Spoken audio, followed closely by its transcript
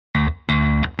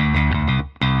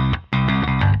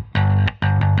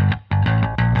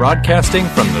broadcasting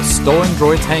from the Stolen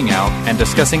Droids Hangout and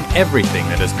discussing everything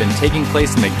that has been taking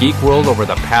place in the geek world over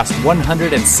the past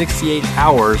 168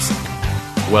 hours.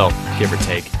 Well, give or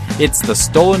take. It's the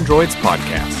Stolen Droids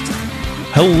Podcast.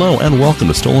 Hello and welcome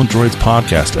to Stolen Droids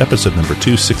Podcast, episode number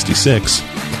 266.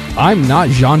 I'm not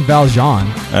Jean Valjean.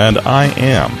 And I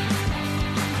am.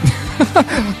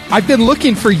 I've been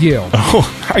looking for you.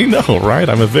 Oh, I know, right?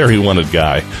 I'm a very wanted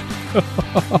guy. Well,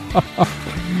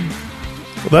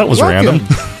 that was Welcome.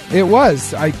 random. It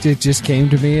was. It just came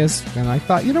to me and I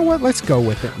thought, you know what? Let's go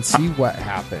with it and see what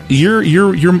happens.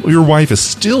 Your wife is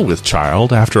still with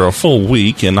child after a full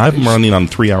week, and I'm running on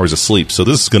 3 hours of sleep, so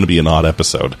this is going to be an odd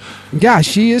episode. Yeah,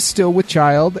 she is still with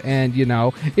child, and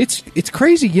it's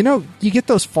crazy. You get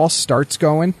those false starts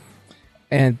going,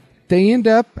 and they end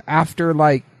up after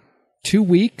like 2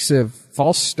 weeks of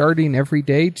false starting every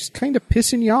day, just kind of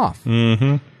pissing you off.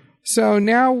 Mm-hmm. So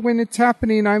now when it's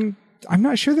happening, I'm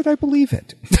not sure that I believe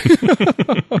it.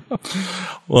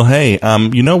 Well, hey,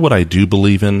 you know what I do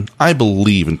believe in? I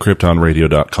believe in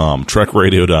KryptonRadio.com,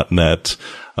 TrekRadio.net,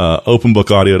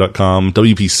 OpenBookAudio.com,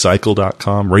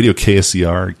 WPCycle.com, Radio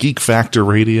KSCR, Geek Factor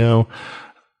Radio.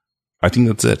 I think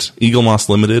that's it. Eagle Moss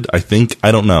Limited, I think.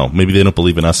 I don't know. Maybe they don't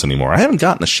believe in us anymore. I haven't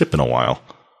gotten a ship in a while.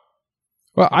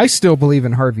 Well, I still believe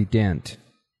in Harvey Dent.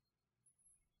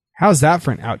 How's that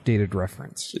for an outdated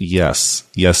reference? Yes,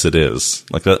 it is.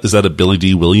 Like, is that a Billy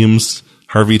D. Williams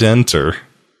Harvey Dent, or?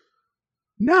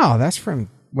 No, that's from,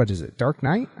 what is it, Dark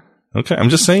Knight? Okay, I'm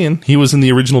just saying. He was in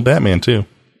the original Batman, too.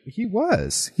 He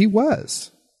was.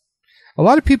 A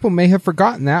lot of people may have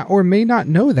forgotten that or may not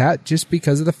know that just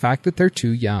because of the fact that they're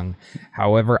too young.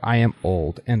 However, I am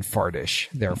old and fartish.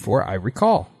 Therefore, I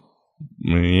recall.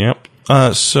 Yep.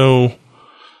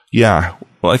 Yeah.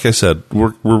 Like I said,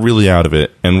 we're really out of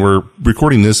it, and we're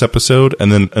recording this episode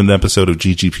and then an episode of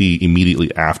GGP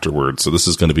immediately afterwards. So this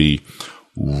is going to be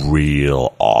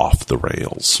real off the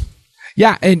rails.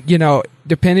 Yeah, and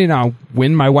depending on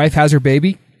when my wife has her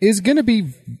baby is going to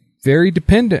be very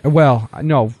dependent. Well,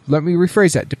 no, let me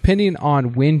rephrase that. Depending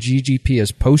on when GGP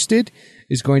is posted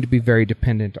is going to be very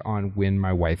dependent on when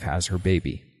my wife has her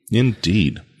baby.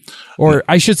 Indeed. Or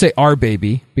I should say our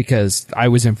baby, because I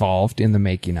was involved in the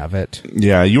making of it.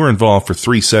 Yeah, you were involved for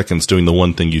 3 seconds doing the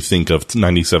one thing you think of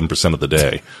 97% of the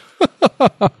day.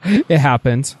 It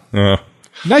happens.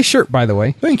 Nice shirt, by the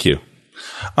way. Thank you.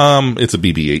 It's a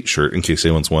BB-8 shirt, in case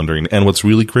anyone's wondering. And what's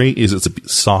really great is it's a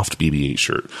soft BB-8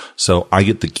 shirt. So I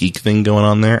get the geek thing going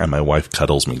on there, and my wife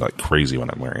cuddles me like crazy when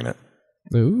I'm wearing it.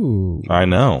 Ooh. I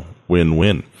know.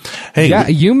 Win-win. Hey. Yeah,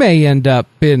 you may end up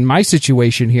in my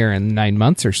situation here in 9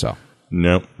 months or so.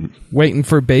 Nope. Waiting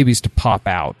for babies to pop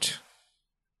out.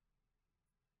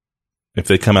 If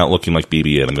they come out looking like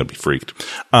BB-8, I'm going to be freaked.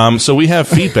 So we have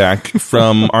feedback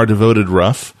from our devoted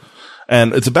Ruff,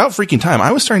 and it's about freaking time.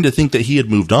 I was starting to think that he had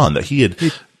moved on, that he had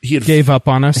gave up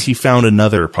on us. He found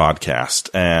another podcast,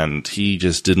 and he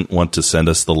just didn't want to send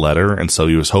us the letter, and so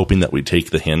he was hoping that we'd take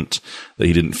the hint that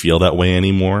he didn't feel that way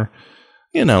anymore.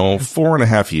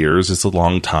 4.5 years is a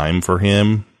long time for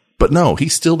him, but no,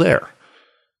 he's still there.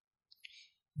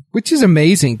 Which is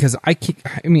amazing, because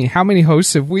how many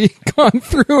hosts have we gone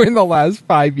through in the last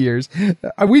 5 years?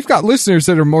 We've got listeners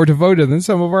that are more devoted than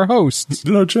some of our hosts.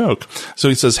 No joke. So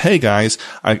he says, hey guys,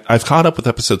 I've caught up with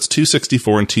episodes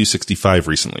 264 and 265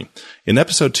 recently. In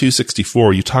episode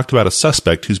 264, you talked about a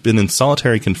suspect who's been in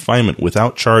solitary confinement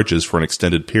without charges for an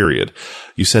extended period.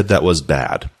 You said that was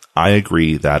bad. I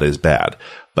agree that is bad.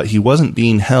 But he wasn't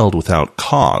being held without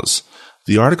cause.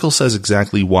 The article says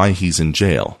exactly why he's in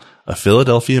jail. A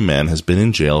Philadelphia man has been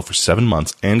in jail for 7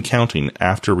 months and counting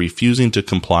after refusing to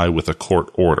comply with a court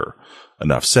order.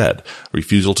 Enough said.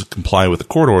 Refusal to comply with a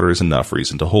court order is enough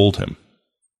reason to hold him.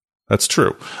 That's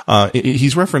true.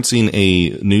 He's referencing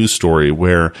a news story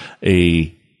where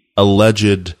a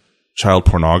alleged child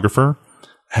pornographer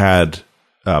had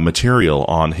material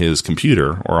on his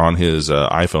computer or on his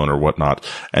iPhone or whatnot,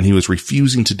 and he was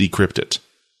refusing to decrypt it.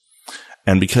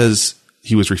 And because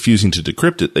he was refusing to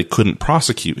decrypt it, they couldn't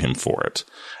prosecute him for it.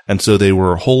 And so they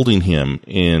were holding him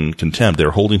in contempt. They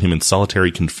were holding him in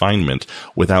solitary confinement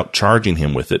without charging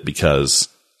him with it because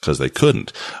they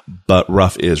couldn't. But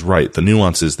Ruff is right. The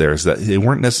nuance is there is that they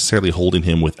weren't necessarily holding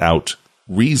him without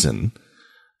reason.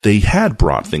 They had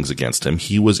brought things against him.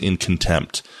 He was in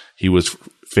contempt. He was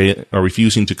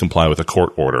refusing to comply with a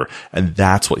court order, and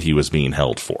that's what he was being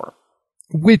held for.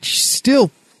 Which still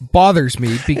bothers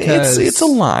me because it's a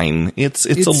line. It's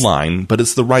a line, but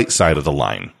it's the right side of the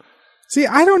line. See,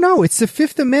 I don't know. It's the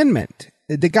Fifth Amendment.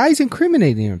 The guy's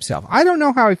incriminating himself. I don't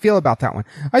know how I feel about that one.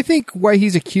 I think what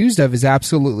he's accused of is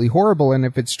absolutely horrible, and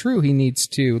if it's true, he needs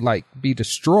to be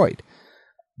destroyed.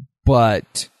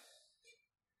 but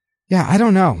yeah, I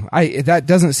don't know. That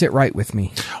doesn't sit right with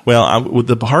me. Well, with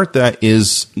the part that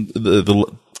is the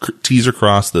T's are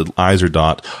crossed, the I's are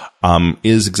dot,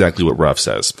 is exactly what Ruff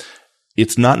says.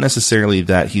 It's not necessarily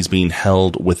that he's being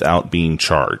held without being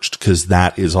charged, because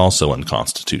that is also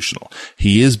unconstitutional.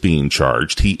 He is being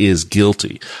charged. He is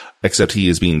guilty, except he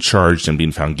is being charged and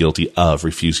being found guilty of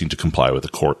refusing to comply with a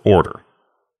court order.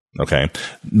 Okay.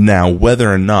 Now,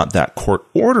 whether or not that court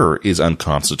order is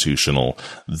unconstitutional,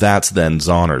 that's then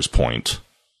Zahner's point.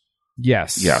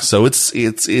 Yes. Yeah. So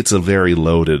it's a very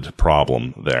loaded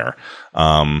problem there.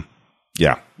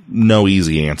 Yeah. No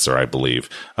easy answer, I believe.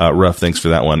 Ruff, thanks for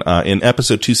that one. In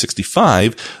episode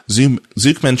 265,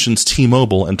 Zook mentions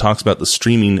T-Mobile and talks about the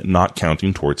streaming not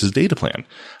counting towards his data plan.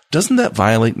 Doesn't that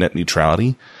violate net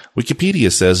neutrality? Wikipedia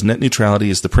says net neutrality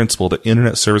is the principle that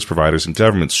internet service providers and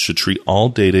governments should treat all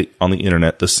data on the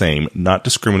internet the same, not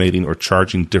discriminating or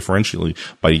charging differentially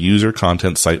by user,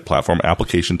 content, site, platform,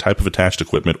 application, type of attached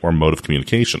equipment, or mode of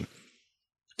communication.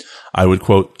 I would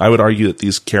argue that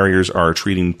these carriers are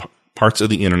treating parts of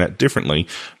the internet differently.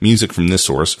 Music from this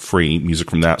source, free. Music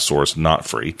from that source, not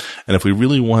free. And if we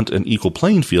really want an equal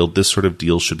playing field, this sort of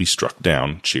deal should be struck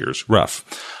down. Cheers, Ruff.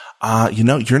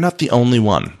 You're not the only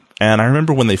one. And I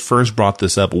remember when they first brought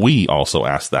this up, we also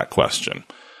asked that question.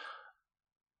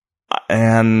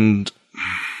 And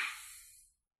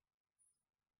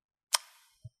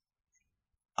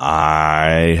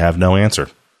I have no answer.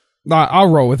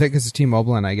 I'll roll with it because it's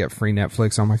T-Mobile and I get free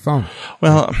Netflix on my phone.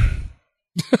 Well,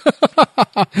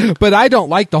 but I don't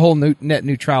like the whole net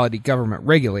neutrality government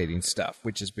regulating stuff,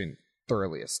 which has been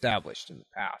thoroughly established in the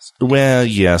past. Well,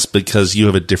 yes, because you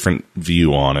have a different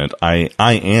view on it. I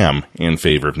am in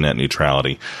favor of net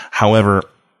neutrality. However,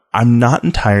 I'm not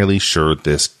entirely sure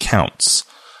this counts.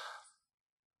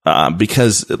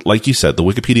 Because, like you said, the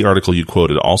Wikipedia article you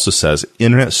quoted also says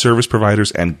internet service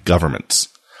providers and governments.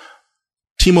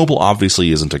 T-Mobile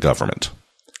obviously isn't a government.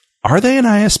 Are they an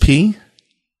ISP?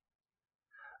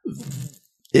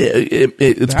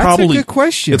 It's That's probably a good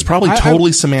question. It's probably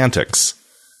totally semantics.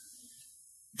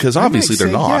 Because obviously they're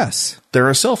not. Yes. They're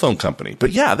a cell phone company.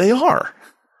 But yeah, they are.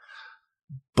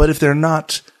 But if they're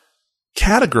not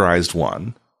categorized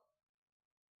one,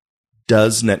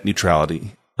 does net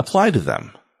neutrality apply to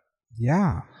them?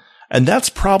 Yeah. And that's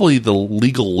probably the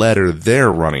legal letter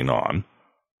they're running on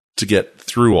to get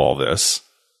through all this.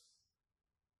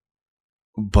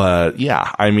 But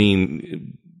yeah, I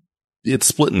mean, it's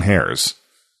splitting hairs.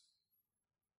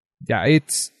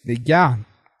 Yeah,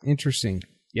 interesting.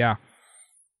 Yeah.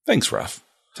 Thanks, Ruff.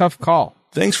 Tough call.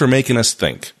 Thanks for making us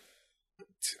think.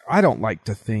 I don't like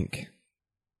to think.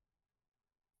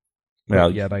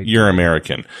 Well, you're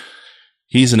American.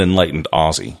 He's an enlightened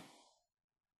Aussie.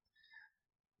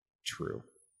 True.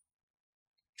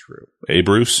 Hey,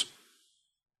 Bruce?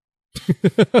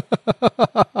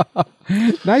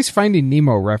 Nice Finding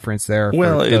Nemo reference there.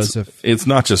 Well, it's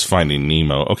not just Finding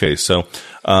Nemo. Okay, so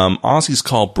Aussies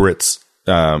call Brits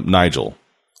Nigel.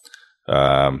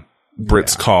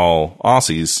 Brits call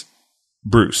Aussies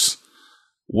Bruce.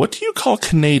 What do you call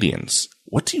Canadians?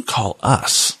 What do you call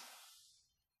us?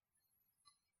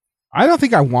 I don't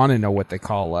think I want to know what they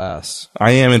call us.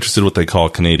 I am interested in what they call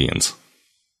Canadians.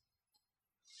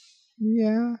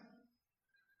 Yeah.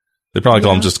 They probably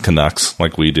call them just Canucks,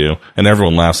 like we do. And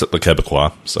everyone laughs at the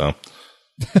Quebecois, so.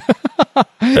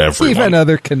 Everyone. Even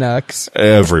other Canucks.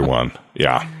 Everyone,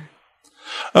 yeah.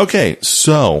 Okay,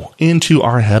 so into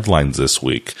our headlines this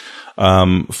week.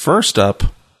 First up,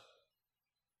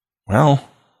 well,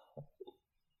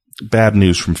 bad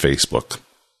news from Facebook.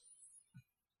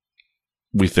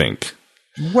 We think.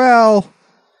 Well,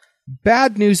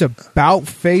 bad news about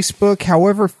Facebook.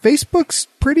 However, Facebook's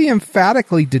pretty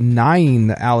emphatically denying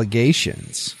the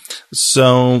allegations.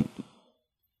 So,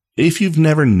 if you've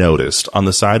never noticed, on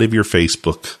the side of your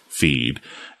Facebook feed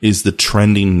is the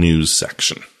trending news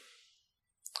section.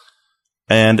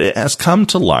 And it has come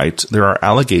to light, there are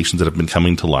allegations that have been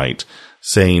coming to light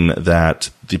saying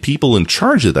that the people in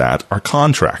charge of that are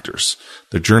contractors.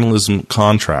 They're journalism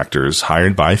contractors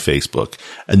hired by Facebook,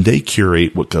 and they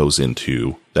curate what goes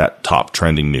into that top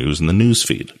trending news in the news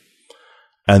feed.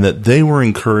 And that they were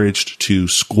encouraged to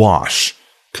squash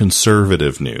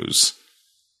conservative news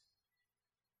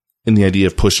in the idea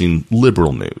of pushing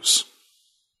liberal news.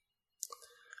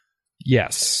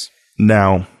 Yes.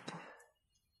 Now,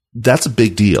 that's a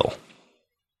big deal.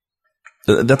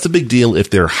 That's a big deal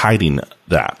if they're hiding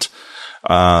that.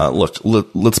 Look,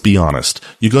 let's be honest.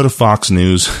 You go to Fox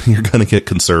News, you're going to get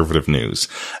conservative news.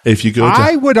 If you go to,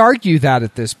 I would argue that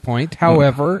at this point.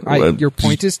 However, your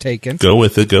point is taken. Go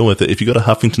with it. If you go to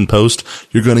Huffington Post,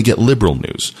 you're going to get liberal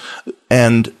news.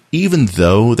 And even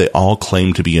though they all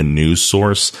claim to be a news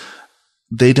source,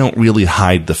 they don't really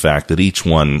hide the fact that each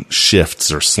one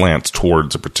shifts or slants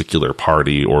towards a particular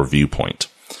party or viewpoint.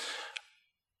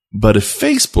 But if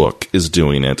Facebook is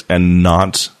doing it and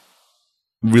not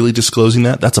really disclosing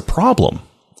that, that's a problem.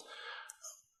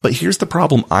 But here's the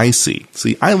problem I see.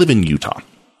 See, I live in Utah,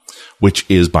 which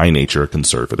is by nature a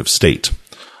conservative state.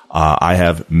 I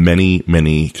have many,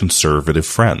 many conservative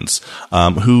friends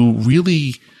who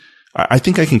really, I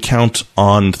think I can count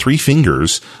on 3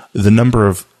 fingers the number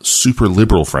of super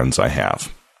liberal friends I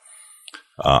have.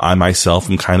 I myself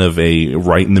am kind of a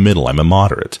right in the middle. I'm a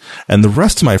moderate. And the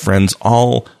rest of my friends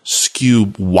all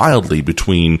skew wildly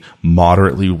between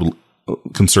moderately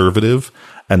conservative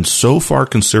and so far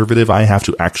conservative I have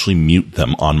to actually mute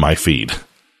them on my feed.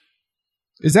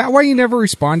 Is that why you never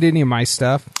respond to any of my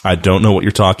stuff? I don't know what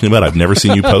you're talking about. I've never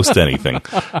seen you post anything.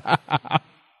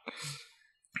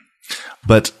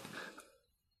 But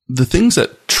the things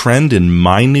that trend in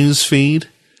my news feed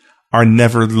are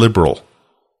never liberal.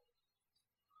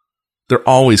 They're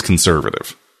always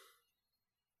conservative.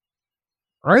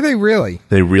 Are they really?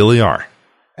 They really are.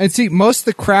 And see, most of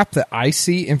the crap that I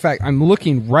see, in fact, I'm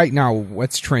looking right now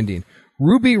what's trending.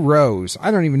 Ruby Rose.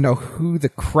 I don't even know who the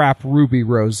crap Ruby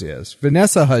Rose is.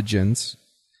 Vanessa Hudgens,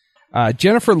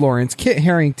 Jennifer Lawrence, Kit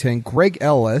Harington, Greg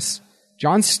Ellis,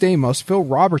 John Stamos, Phil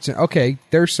Robertson. Okay,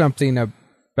 there's something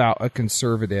about a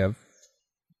conservative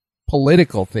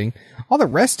political thing. All the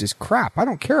rest is crap. I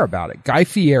don't care about it. Guy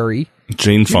Fieri,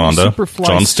 Jane Fonda,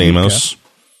 John Stamos,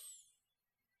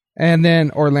 and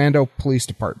then Orlando Police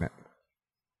Department.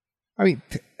 I mean,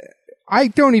 I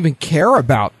don't even care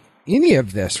about any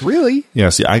of this, really. Yeah,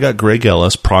 see, I got Greg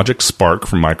Ellis, Project Spark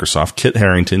from Microsoft, Kit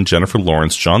Harington, Jennifer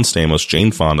Lawrence, John Stamos,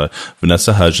 Jane Fonda,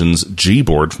 Vanessa Hudgens,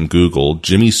 Gboard from Google,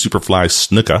 Jimmy Superfly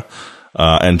Snuka,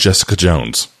 and Jessica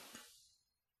Jones.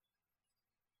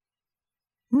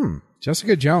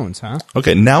 Jessica Jones, huh?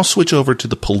 Okay, now switch over to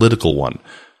the political one.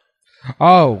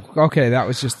 Oh, okay, that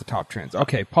was just the top trends.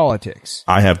 Okay, politics.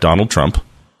 I have Donald Trump,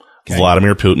 Okay.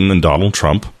 Vladimir Putin and Donald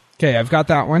Trump. Okay, I've got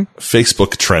that one.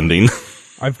 Facebook trending.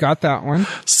 I've got that one.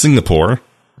 Singapore.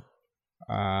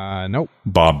 Nope.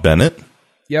 Bob Bennett.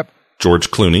 Yep. George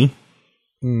Clooney.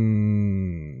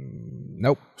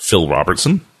 Nope. Phil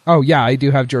Robertson. Oh, yeah, I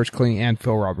do have George Clooney and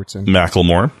Phil Robertson.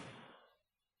 Macklemore.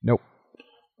 Nope.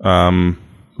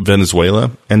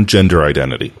 Venezuela and gender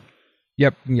identity.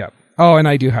 Yep. Oh, and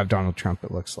I do have Donald Trump,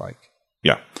 it looks like.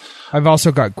 Yeah. I've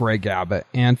also got Greg Abbott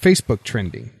and Facebook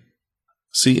trending.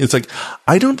 See, it's like,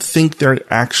 I don't think they're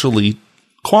actually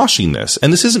quashing this.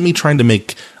 And this isn't me trying to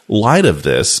make light of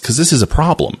this, because this is a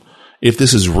problem. If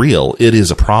this is real, it is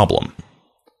a problem.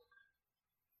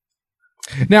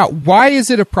 Now, why is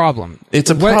it a problem? It's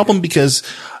a problem because,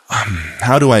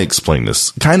 how do I explain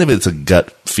this? Kind of it's a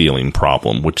gut feeling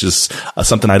problem, which is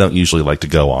something I don't usually like to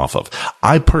go off of.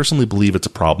 I personally believe it's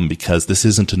a problem because this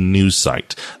isn't a news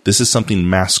site. This is something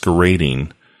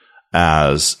masquerading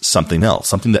as something else,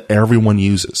 something that everyone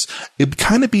uses. It'd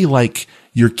kind of be like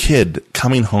your kid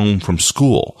coming home from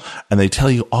school and they tell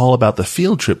you all about the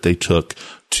field trip they took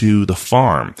to the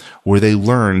farm where they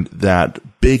learned that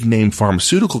big name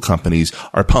pharmaceutical companies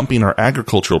are pumping our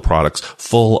agricultural products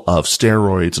full of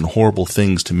steroids and horrible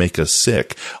things to make us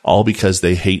sick, all because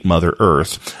they hate Mother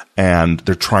Earth and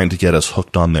they're trying to get us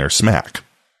hooked on their smack.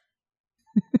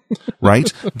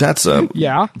 Right? That's a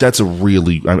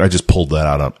really, I just pulled that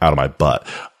out of my butt.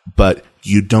 But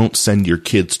you don't send your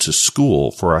kids to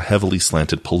school for a heavily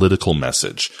slanted political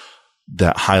message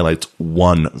that highlights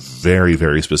one very,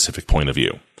 very specific point of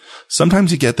view.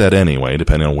 Sometimes you get that anyway,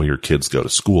 depending on where your kids go to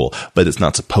school, but it's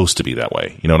not supposed to be that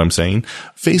way. You know what I'm saying?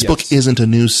 Facebook isn't a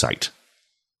news site.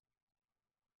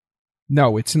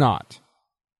 No, it's not.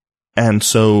 And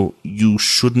so you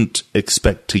shouldn't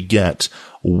expect to get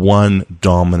one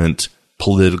dominant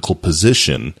political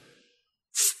position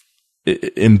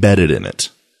embedded in it.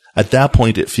 At that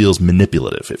point, it feels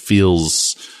manipulative. It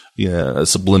feels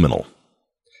subliminal.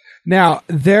 Now,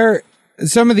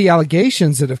 some of the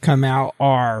allegations that have come out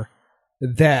are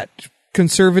that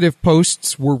conservative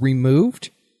posts were removed,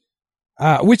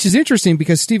 which is interesting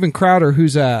because Steven Crowder,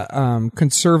 who's a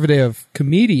conservative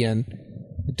comedian,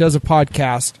 does a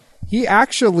podcast. He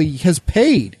actually has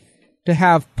paid to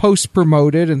have posts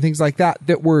promoted and things like that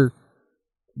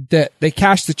that they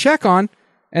cashed the check on,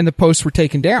 and the posts were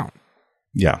taken down.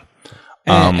 Yeah,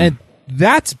 and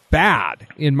that's bad.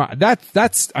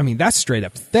 That's straight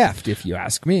up theft, if you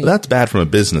ask me. That's bad from a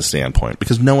business standpoint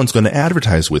because no one's going to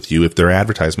advertise with you if their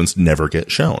advertisements never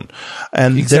get shown.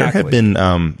 And exactly.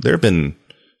 there have been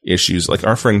issues like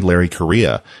our friend Larry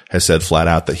Correa has said flat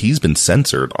out that he's been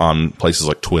censored on places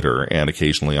like Twitter and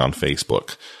occasionally on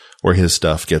Facebook where his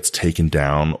stuff gets taken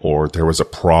down, or there was a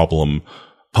problem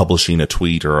publishing a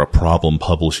tweet or a problem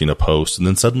publishing a post, and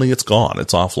then suddenly it's gone.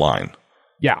 It's offline.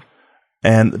 Yeah.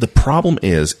 And the problem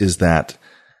is that,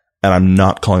 and I'm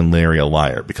not calling Larry a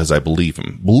liar because I believe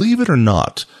him. Believe it or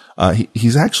not,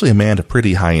 he's actually a man of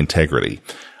pretty high integrity.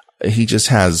 He just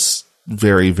has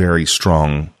very, very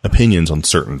strong opinions on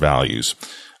certain values,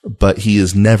 but he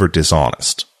is never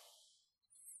dishonest.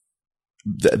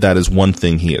 That is one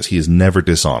thing he is. He is never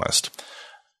dishonest.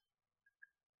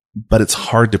 But it's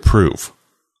hard to prove.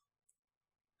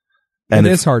 And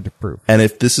it's hard to prove. And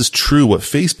if this is true, what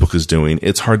Facebook is doing,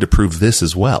 it's hard to prove this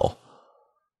as well.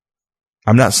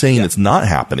 I'm not saying it's not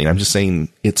happening. I'm just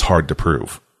saying it's hard to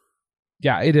prove.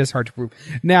 Yeah, it is hard to prove.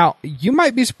 Now, you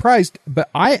might be surprised, but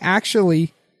I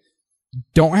actually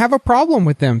don't have a problem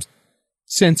with them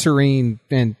censoring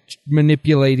and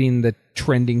manipulating the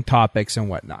trending topics and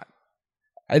whatnot.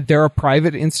 They're a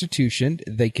private institution.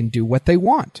 They can do what they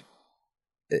want.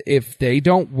 If they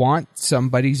don't want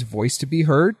somebody's voice to be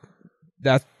heard,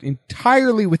 that's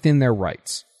entirely within their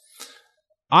rights.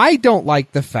 I don't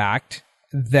like the fact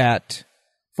that,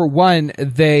 for one,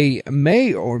 they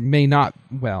may or may not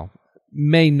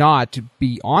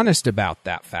be honest about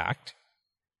that fact.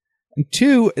 And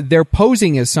two, they're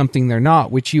posing as something they're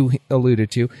not, which you alluded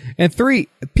to. And three,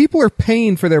 people are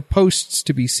paying for their posts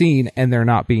to be seen, and they're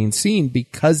not being seen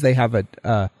because they have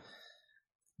a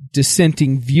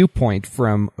dissenting viewpoint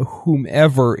from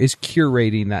whomever is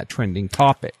curating that trending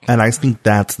topic. And I think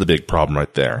that's the big problem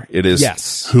right there. It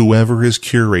is whoever is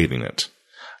curating it.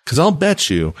 Because I'll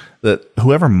bet you that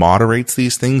whoever moderates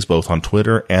these things, both on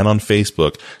Twitter and on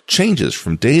Facebook, changes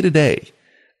from day to day.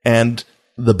 And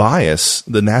the bias,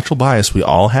 the natural bias we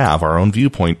all have, our own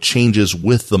viewpoint, changes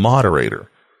with the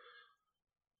moderator.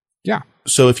 Yeah.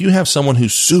 So if you have someone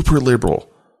who's super liberal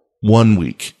one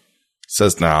week,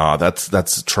 says, nah, that's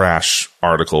a trash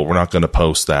article, we're not going to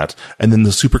post that. And then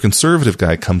the super conservative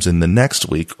guy comes in the next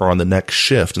week or on the next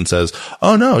shift and says,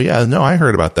 oh, no, I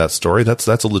heard about that story. That's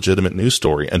a legitimate news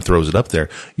story, and throws it up there.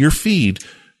 Your feed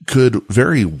could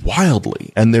vary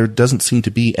wildly, and there doesn't seem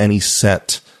to be any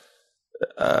set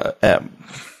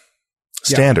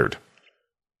standard.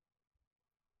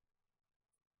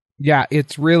 Yeah,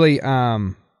 it's really,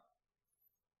 I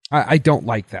don't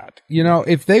like that. You know,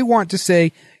 if they want to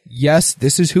say, yes,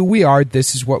 this is who we are,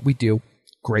 this is what we do,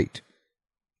 great.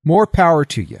 More power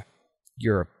to you.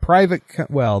 You're a private,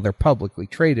 they're publicly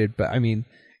traded, but I mean,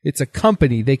 it's a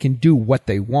company. They can do what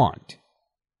they want.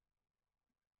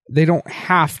 They don't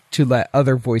have to let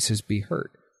other voices be heard.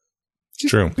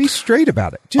 Just True. Be straight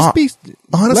about it. Just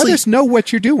honestly, let us know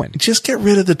what you're doing. Just get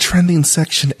rid of the trending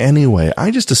section anyway.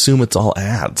 I just assume it's all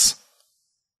ads.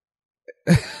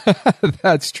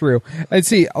 That's true. And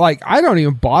see, like, I don't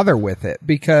even bother with it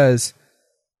because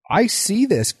I see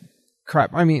this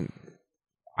crap. I mean,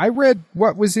 I read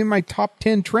what was in my top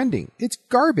 10 trending. It's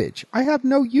garbage. I have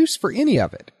no use for any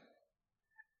of it.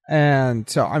 And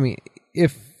so, I mean,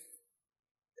 it's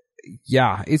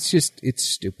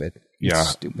stupid. It's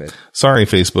stupid. Sorry,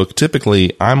 Facebook.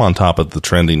 Typically, I'm on top of the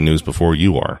trending news before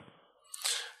you are.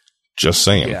 Just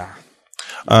saying. Yeah.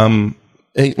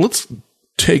 Hey, let's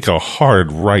take a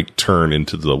hard right turn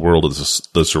into the world of the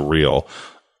surreal.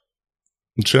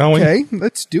 Shall we? Okay,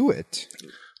 let's do it.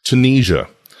 Tunisia,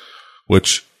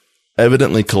 which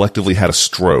evidently collectively had a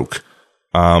stroke,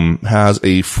 has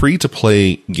a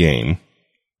free-to-play game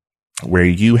where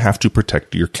you have to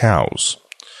protect your cows.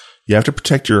 You have to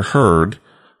protect your herd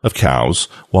of cows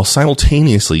while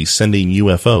simultaneously sending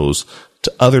UFOs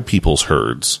to other people's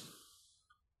herds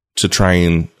to try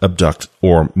and abduct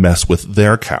or mess with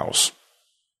their cows.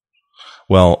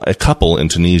 Well, a couple in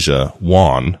Tunisia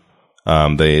won.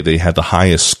 They had the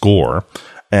highest score,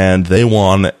 and they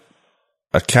won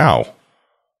a cow.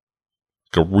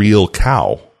 Like a real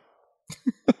cow.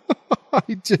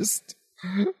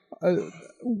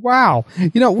 Wow.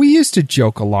 You know, we used to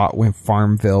joke a lot when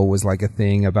Farmville was like a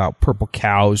thing about purple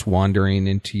cows wandering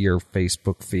into your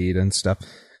Facebook feed and stuff.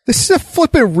 This is a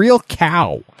flippin' real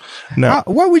cow. Now,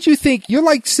 what would you think? You're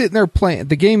like sitting there playing.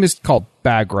 The game is called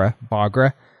Bagra.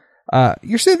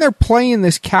 You're sitting there playing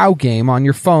this cow game on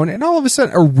your phone, and all of a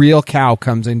sudden, a real cow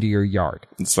comes into your yard.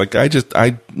 It's like I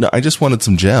just wanted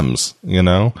some gems, you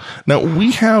know. Now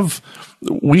we have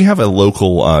a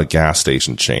local gas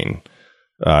station chain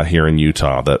here in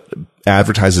Utah that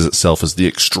advertises itself as the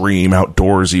extreme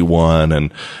outdoorsy one,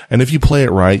 and if you play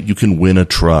it right, you can win a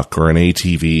truck or an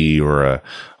ATV or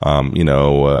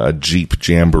a Jeep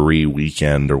Jamboree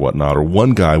weekend or whatnot. Or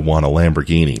one guy won a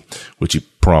Lamborghini, which he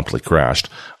promptly crashed.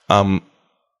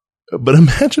 But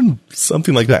imagine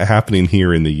something like that happening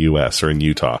here in the U.S. or in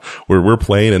Utah, where we're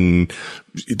playing and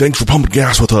thanks for pumping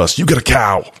gas with us. You get a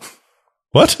cow.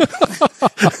 What?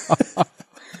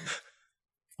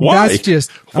 Why? That's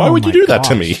just, why would you do that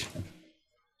to me?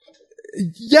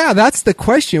 Yeah, that's the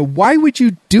question. Why would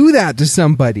you do that to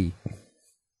somebody?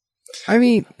 I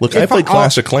mean, look, I played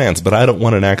Clash of Clans, but I don't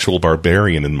want an actual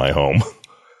barbarian in my home.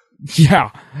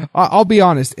 Yeah, I'll be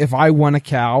honest. If I want a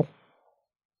cow,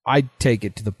 I'd take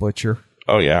it to the butcher.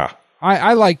 Oh, yeah.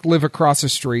 I live across the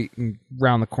street and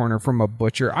round the corner from a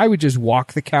butcher. I would just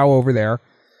walk the cow over there,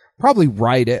 probably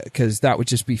ride it because that would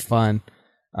just be fun.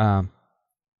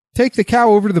 Take the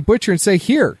cow over to the butcher and say,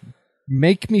 here,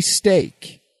 make me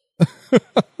steak.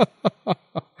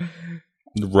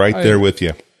 Right there with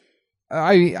you.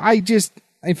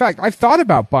 In fact, I've thought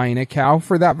about buying a cow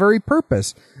for that very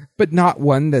purpose, but not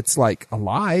one that's like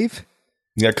alive.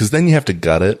 Yeah, because then you have to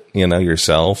gut it,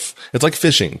 yourself. It's like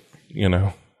fishing,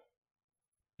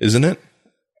 isn't it?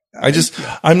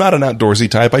 I'm not an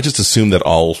outdoorsy type. I just assume that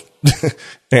all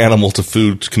animal to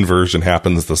food conversion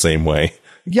happens the same way.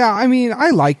 Yeah, I mean, I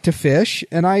like to fish,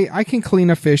 and I can clean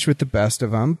a fish with the best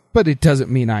of them, but it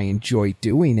doesn't mean I enjoy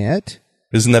doing it.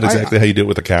 Isn't that exactly how you do it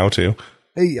with a cow, too?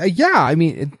 Yeah, I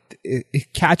mean,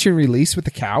 catch and release with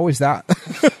the cow, is that?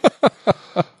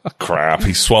 Crap,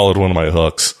 he swallowed one of my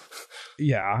hooks.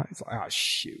 Yeah, it's like, oh,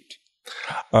 shoot.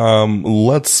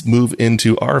 Let's move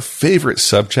into our favorite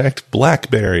subject,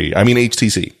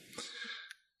 HTC.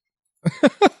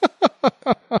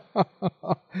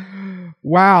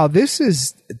 Wow, this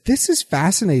is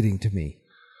fascinating to me.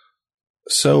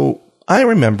 So I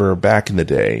remember back in the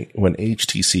day when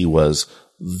HTC was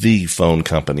the phone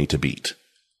company to beat.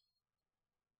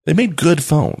 They made good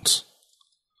phones.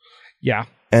 Yeah.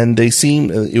 And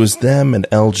it was them and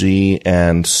LG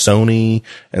and Sony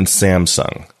and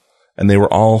Samsung. And they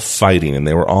were all fighting and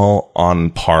they were all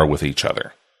on par with each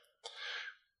other.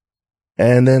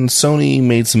 And then Sony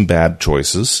made some bad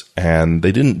choices and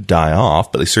they didn't die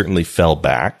off, but they certainly fell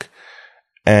back.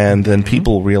 And then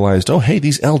people realized, oh, hey,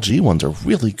 these LG ones are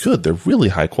really good. They're really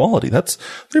high quality.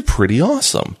 They're pretty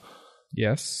awesome.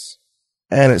 Yes.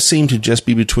 And it seemed to just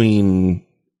be between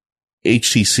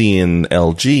HTC and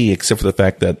LG, except for the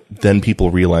fact that then people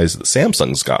realized that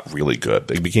Samsung's got really good.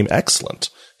 They became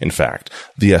excellent. In fact,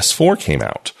 the S4 came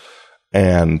out.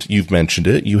 And you've mentioned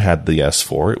it. You had the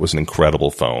S4. It was an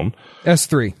incredible phone.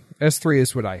 S3. S3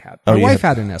 is what I had. My wife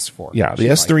had an S4. Yeah, the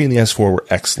S3 and the S4 were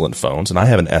excellent phones. And I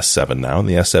have an S7 now. And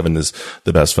the S7 is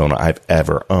the best phone I've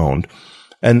ever owned.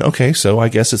 And okay, so I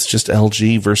guess it's just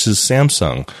LG versus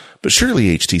Samsung. But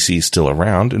surely HTC is still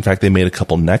around. In fact, they made a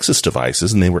couple Nexus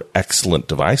devices and they were excellent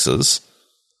devices.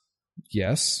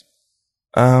 Yes.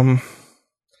 I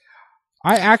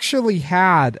actually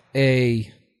had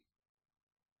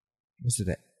was it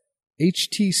a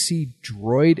HTC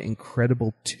Droid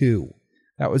Incredible 2?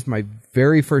 That was my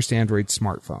very first Android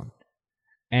smartphone.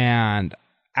 And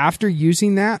after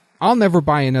using that, I'll never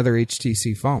buy another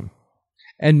HTC phone.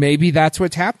 And maybe that's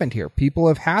what's happened here. People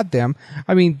have had them.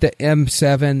 I mean, the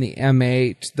M7, the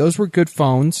M8, those were good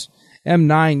phones.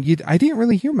 M9, I didn't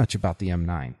really hear much about the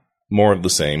M9. More of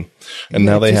the same. And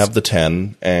now they have the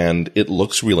 10, and it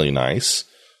looks really nice,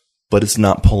 but it's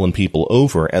not pulling people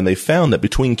over. And they found that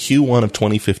between Q1 of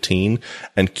 2015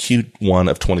 and Q1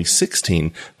 of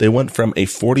 2016, they went from a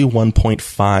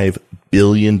 $41.5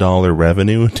 billion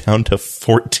revenue down to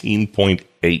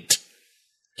 14.8.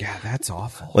 Yeah, that's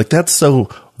awful. Like, that's so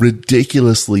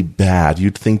ridiculously bad.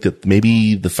 You'd think that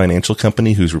maybe the financial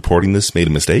company who's reporting this made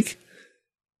a mistake.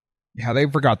 Yeah, they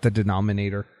forgot the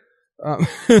denominator.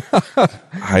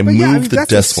 I moved the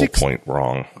decimal point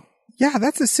wrong. Yeah,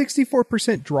 that's a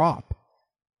 64% drop.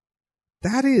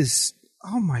 That is,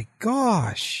 oh my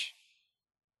gosh.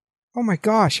 Oh my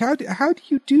gosh, how do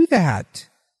you do that?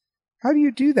 How do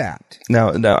you do that?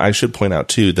 Now, I should point out,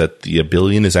 too, that the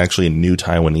billion is actually in new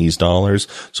Taiwanese dollars,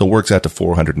 so it works out to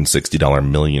 $460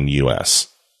 million US.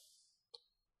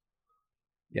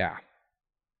 Yeah.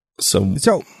 So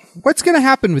what's going to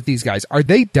happen with these guys? Are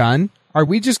they done? Are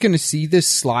we just going to see this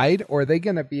slide, or are they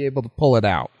going to be able to pull it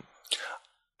out?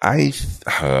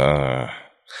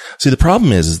 See, the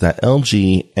problem is that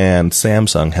LG and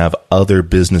Samsung have other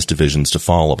business divisions to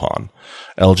fall upon.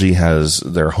 LG has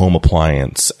their home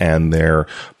appliance and their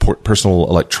personal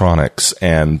electronics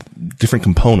and different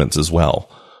components as well.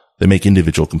 They make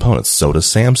individual components. So does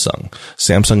Samsung.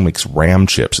 Samsung makes RAM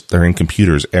chips. They're in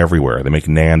computers everywhere. They make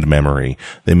NAND memory.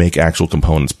 They make actual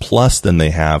components. Plus, then they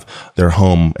have their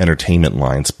home entertainment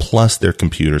lines, plus their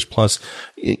computers, plus,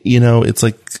 it's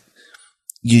like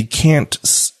you can't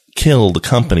kill the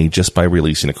company just by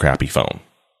releasing a crappy phone.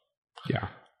 Yeah.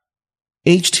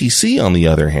 HTC, on the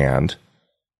other hand,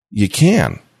 you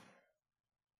can.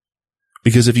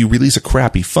 Because if you release a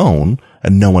crappy phone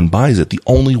and no one buys it, the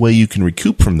only way you can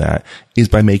recoup from that is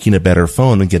by making a better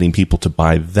phone and getting people to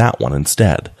buy that one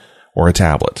instead, or a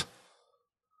tablet.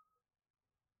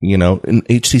 You know, and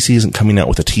HTC isn't coming out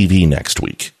with a TV next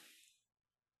week.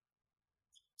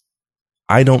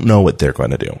 I don't know what they're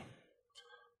going to do.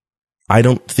 I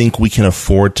don't think we can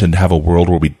afford to have a world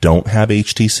where we don't have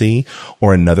HTC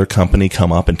or another company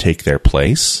come up and take their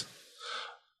place.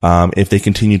 If they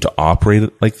continue to operate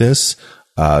it like this,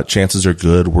 chances are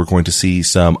good we're going to see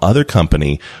some other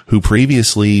company who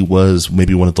previously was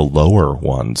maybe one of the lower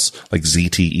ones, like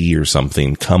ZTE or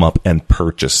something, come up and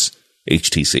purchase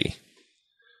HTC.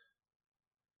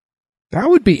 That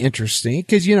would be interesting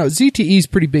because, you know, ZTE is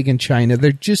pretty big in China.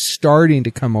 They're just starting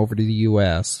to come over to the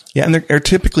U.S. Yeah, and they're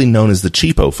typically known as the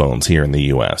cheapo phones here in the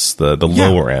U.S., the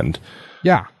lower end.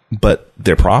 Yeah. But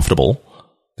they're profitable.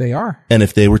 They are. And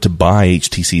if they were to buy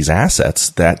HTC's assets,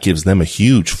 that gives them a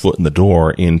huge foot in the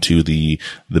door into the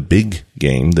big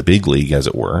game, the big league, as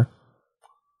it were.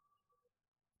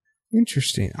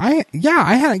 Interesting. I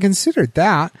hadn't considered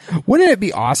that. Wouldn't it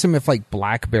be awesome if like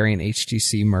BlackBerry and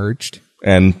HTC merged?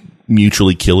 And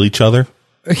mutually kill each other?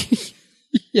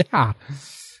 Yeah.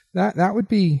 That would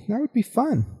be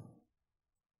fun.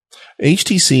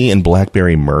 HTC and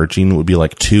BlackBerry merging would be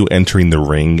like two entering the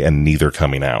ring and neither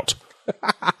coming out.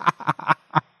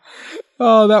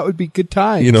 Oh, that would be good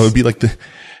times. You know, it'd be like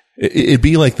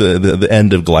the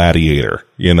end of Gladiator,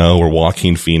 you know, where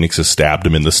Joaquin Phoenix has stabbed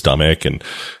him in the stomach, and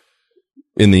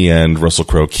in the end, Russell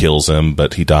Crowe kills him,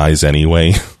 but he dies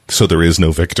anyway, so there is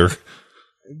no victor.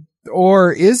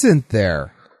 Or isn't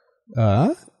there?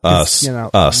 Us. You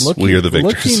know, us. We are the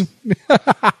victors.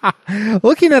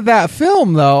 Looking at that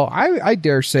film, though, I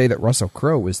dare say that Russell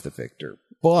Crowe was the victor.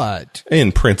 But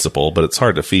in principle, but it's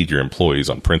hard to feed your employees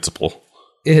on principle.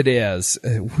 It is.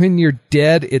 When you're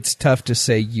dead, it's tough to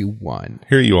say you won.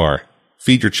 Here you are.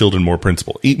 Feed your children more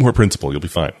principle. Eat more principle. You'll be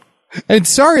fine. And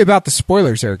sorry about the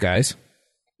spoilers there, guys.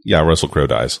 Yeah, Russell Crowe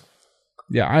dies.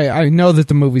 Yeah, I know that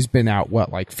the movie's been out,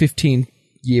 like 15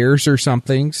 years or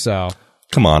something, so.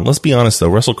 Come on, let's be honest, though.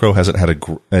 Russell Crowe hasn't had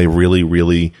a really,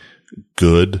 really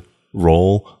good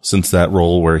role since that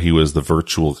role where he was the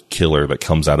virtual killer that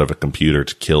comes out of a computer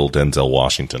to kill Denzel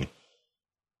Washington.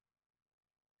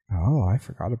 Oh, I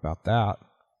forgot about that.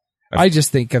 I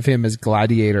just think of him as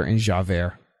Gladiator and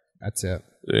Javert. That's it.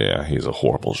 Yeah, he's a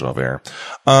horrible Javert.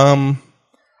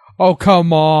 Oh,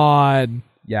 come on.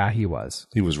 Yeah, he was.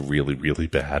 He was really, really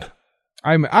bad.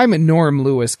 I'm a Norm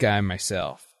Lewis guy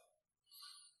myself.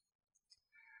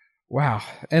 Wow.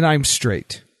 And I'm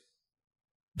straight.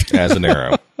 As an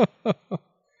arrow.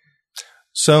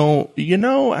 So, you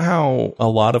know how a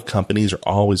lot of companies are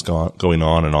always going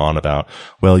on and on about,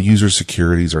 well, user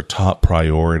security is our top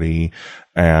priority,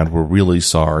 and we're really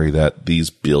sorry that these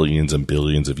billions and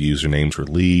billions of usernames were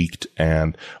leaked,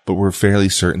 but we're fairly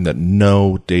certain that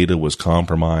no data was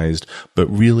compromised, but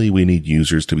really we need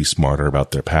users to be smarter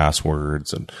about their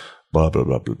passwords and blah, blah,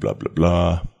 blah, blah, blah, blah,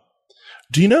 blah.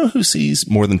 Do you know who sees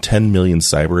more than 10 million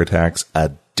cyber attacks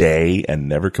a day and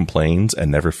never complains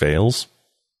and never fails?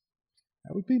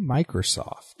 That would be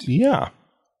Microsoft. Yeah.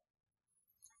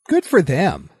 Good for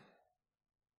them.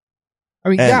 I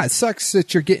mean, yeah, it sucks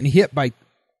that you're getting hit by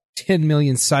 10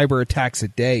 million cyber attacks a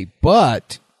day,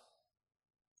 but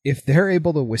if they're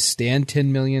able to withstand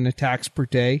 10 million attacks per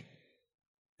day,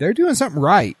 they're doing something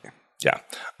right. Yeah.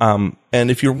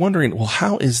 And if you're wondering, well,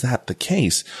 how is that the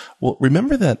case? Well,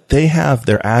 remember that they have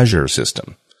their Azure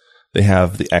system. They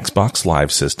have the Xbox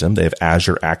Live system. They have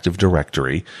Azure Active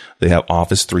Directory. They have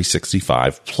Office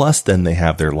 365. Plus, then they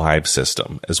have their live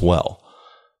system as well.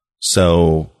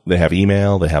 So they have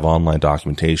email. They have online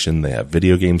documentation. They have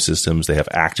video game systems. They have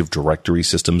Active Directory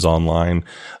systems online.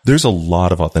 There's a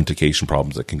lot of authentication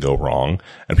problems that can go wrong,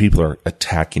 and people are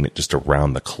attacking it just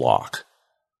around the clock.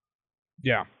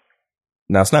 Yeah.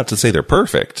 Now, it's not to say they're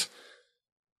perfect,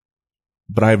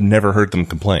 but I've never heard them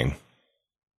complain.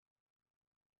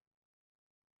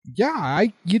 Yeah,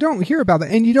 you don't hear about that.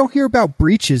 And you don't hear about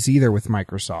breaches either with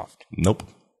Microsoft. Nope.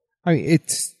 I mean,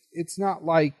 it's not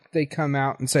like they come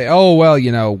out and say, oh, well,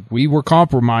 you know, we were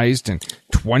compromised and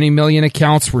 20 million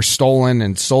accounts were stolen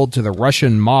and sold to the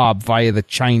Russian mob via the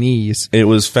Chinese. It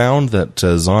was found that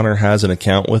Zahner has an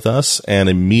account with us, and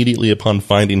immediately upon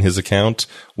finding his account,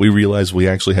 we realized we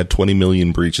actually had 20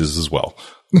 million breaches as well.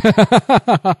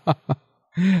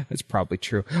 That's probably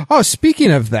true. Oh, speaking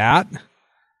of that,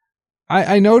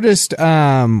 I noticed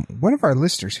one of our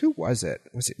listeners, who was it?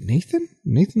 Was it Nathan?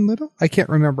 Nathan Little? I can't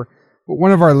remember. But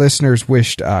one of our listeners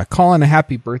wished Colin a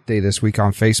happy birthday this week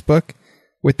on Facebook.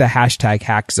 with the hashtag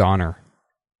HackZonner.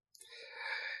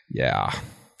 Yeah.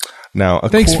 Now,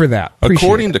 thanks for that. Appreciate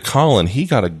according to Colin, he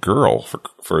got a girl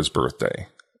for his birthday.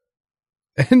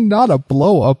 And not a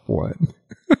blow-up one.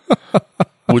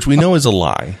 Which we know is a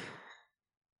lie.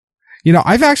 You know,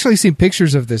 I've actually seen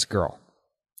pictures of this girl.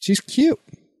 She's cute.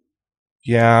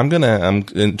 Yeah, I'm gonna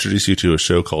introduce you to a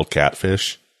show called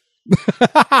Catfish.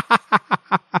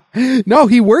 No,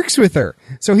 he works with her.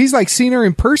 So he's like seen her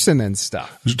in person and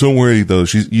stuff. Don't worry though,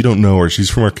 you don't know her. She's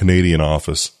from our Canadian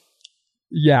office.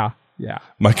 Yeah.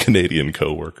 My Canadian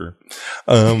coworker.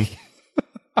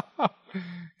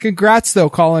 Congrats though,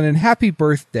 Colin, and happy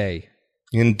birthday.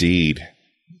 Indeed.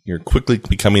 You're quickly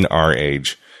becoming our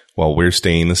age while we're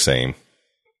staying the same.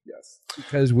 Yes.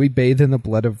 Because we bathe in the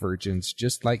blood of virgins,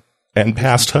 just like... And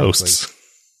past hosts.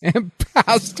 And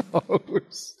past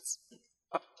hosts.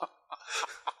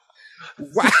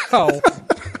 Wow.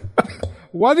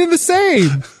 One and the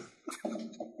same.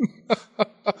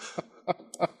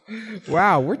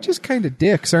 Wow, we're just kind of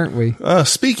dicks, aren't we?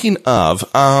 Speaking of,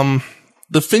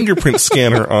 the fingerprint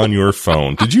scanner on your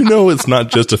phone. Did you know it's not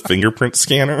just a fingerprint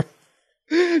scanner?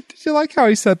 Did you like how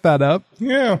he set that up?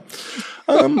 Yeah.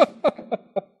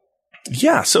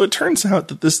 Yeah, so it turns out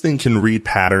that this thing can read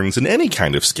patterns in any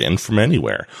kind of skin from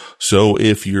anywhere. So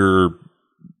if you're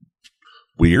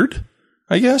weird,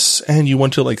 I guess, and you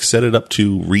want to like set it up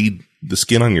to read the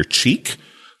skin on your cheek,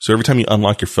 so every time you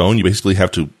unlock your phone, you basically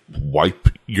have to wipe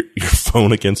your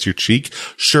phone against your cheek.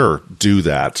 Sure, do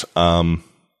that.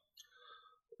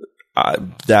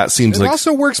 That seems it like... It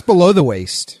also works below the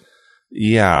waist.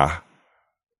 Yeah.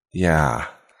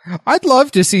 I'd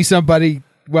love to see somebody...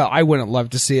 Well, I wouldn't love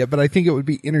to see it, but I think it would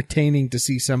be entertaining to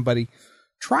see somebody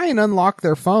try and unlock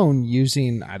their phone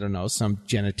using, I don't know, some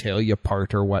genitalia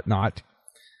part or whatnot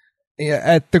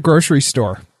at the grocery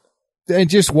store. And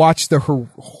just watch the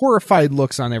horrified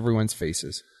looks on everyone's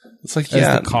faces. It's like,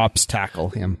 as the cops tackle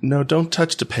him. No, don't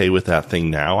touch to pay with that thing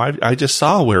now. I just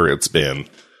saw where it's been.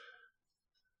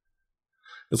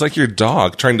 It's like your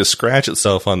dog trying to scratch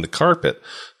itself on the carpet.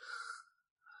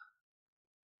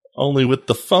 Only with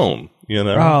the phone, you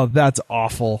know? Oh, that's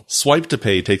awful. Swipe to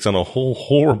pay takes on a whole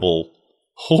horrible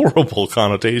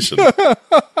connotation.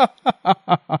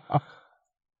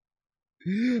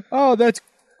 Oh, that's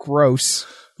gross.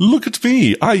 Look at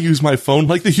me. I use my phone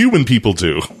like the human people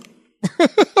do.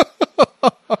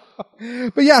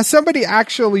 But yeah, somebody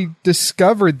actually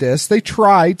discovered this. They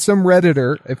tried, some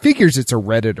Redditor. It figures it's a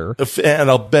Redditor. And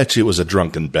I'll bet you it was a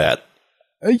drunken bet.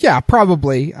 Yeah,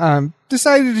 probably.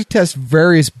 Decided to test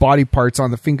various body parts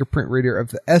on the fingerprint reader of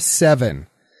the S7.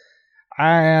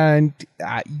 And,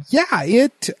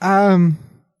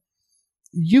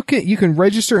 you can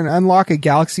register and unlock a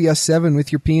Galaxy S7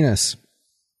 with your penis.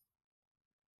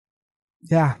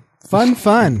 Yeah.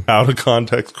 Fun. Out of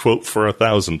context quote for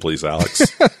 1,000, please, Alex.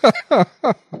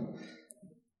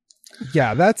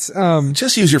 Yeah, that's,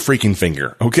 Just use your freaking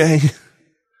finger, okay?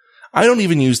 I don't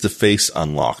even use the face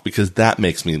unlock because that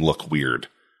makes me look weird.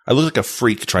 I look like a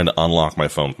freak trying to unlock my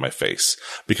phone with my face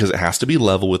because it has to be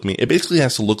level with me. It basically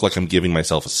has to look like I'm giving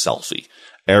myself a selfie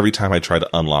every time I try to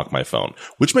unlock my phone,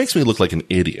 which makes me look like an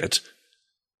idiot.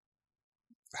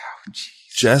 Oh,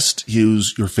 just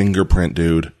use your fingerprint,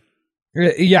 dude.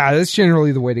 Yeah, that's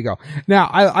generally the way to go. Now,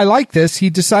 I like this. He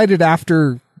decided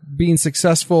after being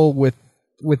successful with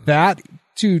that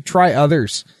to try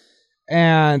others.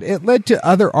 And it led to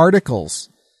other articles.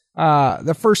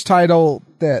 The first title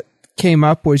that came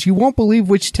up was, "You won't believe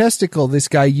which testicle this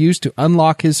guy used to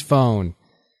unlock his phone."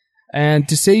 And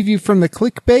to save you from the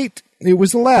clickbait, it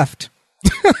was the left.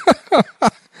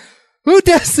 Who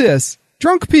does this?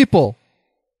 Drunk people.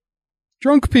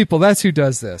 That's who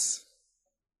does this.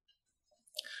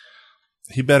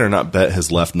 He better not bet his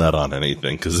left nut on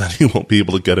anything, because then he won't be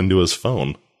able to get into his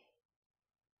phone.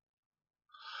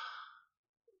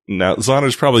 Now,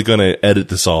 Zonner's probably going to edit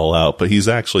this all out, but he's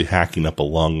actually hacking up a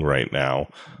lung right now.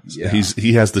 Yeah.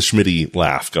 He has the Schmitty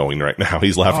laugh going right now.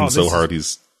 He's laughing so hard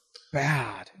he's...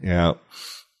 Bad. Yeah.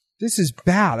 This is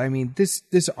bad. I mean,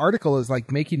 this article is like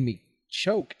making me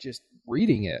choke just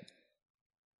reading it.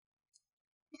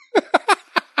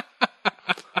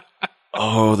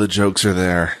 Oh, the jokes are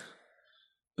there.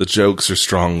 The jokes are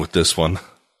strong with this one.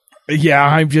 Yeah,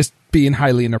 I'm just being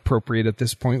highly inappropriate at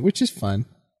this point, which is fun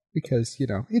because, you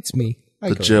know, it's me.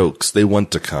 The jokes, they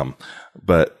want to come,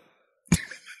 but...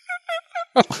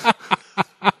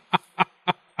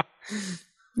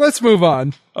 Let's move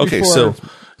on. Okay, so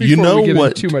you know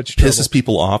what pisses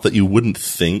people off that you wouldn't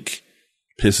think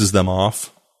pisses them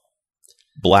off?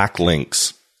 Black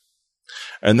links.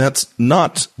 And that's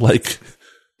not like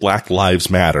Black Lives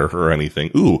Matter or anything.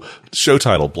 Ooh, show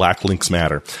title, Black Links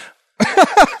Matter.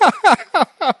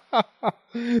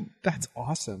 That's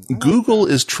awesome. Google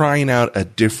is trying out a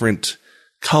different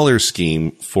color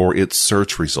scheme for its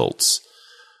search results,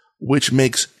 which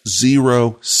makes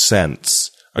 0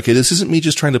 sense. Okay, this isn't me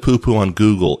just trying to poo-poo on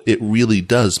Google. It really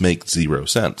does make 0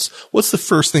 sense. What's the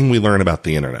first thing we learn about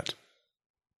the internet?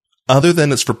 Other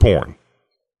than it's for porn.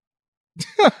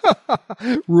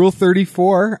 Rule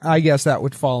 34, I guess that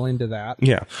would fall into that.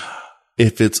 Yeah.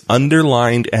 If it's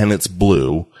underlined and it's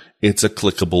blue, it's a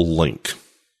clickable link.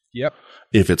 Yep.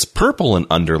 If it's purple and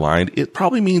underlined, it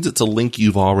probably means it's a link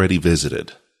you've already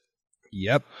visited.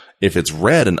 Yep. If it's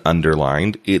red and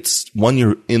underlined, it's one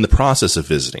you're in the process of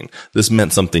visiting. This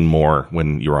meant something more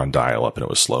when you were on dial-up and it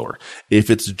was slower. If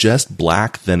it's just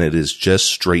black, then it is just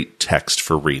straight text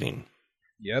for reading.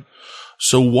 Yep.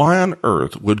 So why on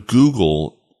earth would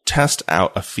Google test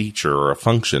out a feature or a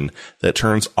function that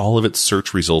turns all of its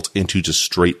search results into just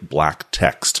straight black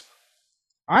text?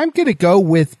 I'm going to go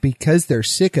with because they're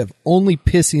sick of only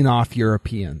pissing off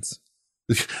Europeans.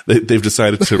 They've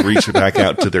decided to reach back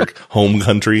out to their home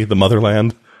country, the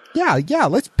motherland. Yeah,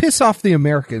 let's piss off the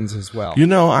Americans as well. You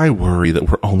know, I worry that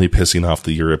we're only pissing off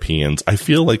the Europeans. I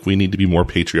feel like we need to be more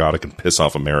patriotic and piss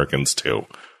off Americans too.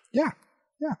 Yeah.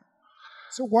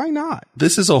 So why not?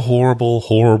 This is a horrible,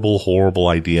 horrible, horrible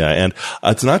idea. And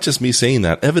it's not just me saying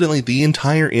that. Evidently, the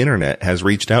entire internet has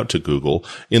reached out to Google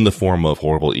in the form of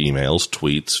horrible emails,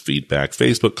 tweets, feedback,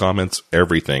 Facebook comments,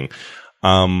 everything.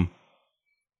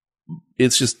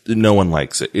 It's just, no one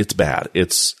likes it. It's bad.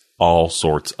 It's all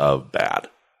sorts of bad.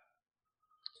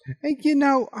 And,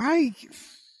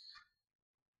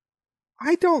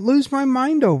 I don't lose my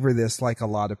mind over this like a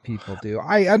lot of people do.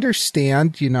 I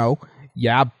understand,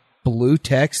 blue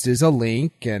text is a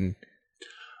link, and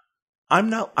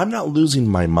I'm not losing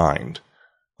my mind.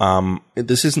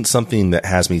 This isn't something that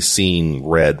has me seeing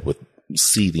red with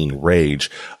seething rage,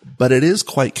 but it is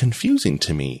quite confusing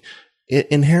to me. It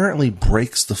inherently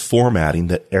breaks the formatting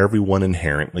that everyone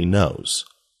inherently knows.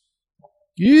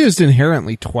 You used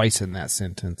inherently twice in that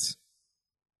sentence.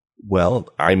 Well,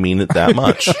 I mean it that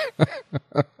much.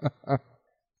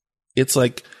 It's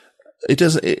like,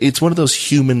 it's one of those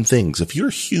human things. If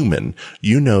you're human,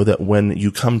 you know that when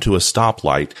you come to a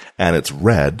stoplight and it's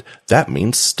red, that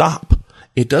means stop.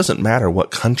 It doesn't matter what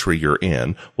country you're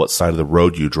in, what side of the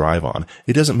road you drive on.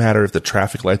 It doesn't matter if the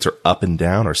traffic lights are up and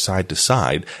down or side to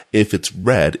side. If it's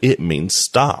red, it means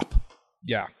stop.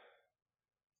 Yeah.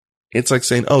 It's like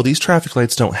saying, oh, these traffic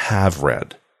lights don't have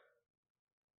red.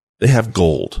 They have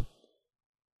gold.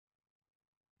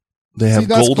 They have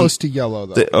that's golden, close to yellow,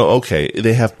 though. Okay.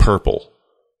 They have purple.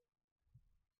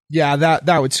 Yeah,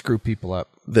 that would screw people up.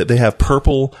 They have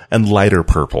purple and lighter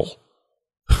purple.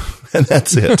 And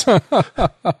that's it.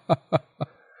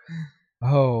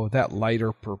 Oh, that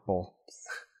lighter purple.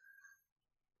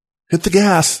 Hit the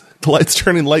gas. The light's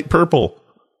turning light purple.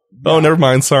 Yeah. Oh, never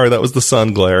mind. Sorry, that was the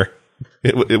sun glare.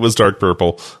 It was dark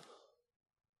purple.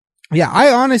 Yeah,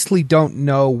 I honestly don't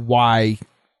know why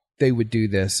they would do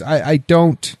this. I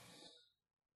don't.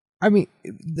 I mean,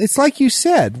 it's like you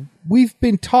said, we've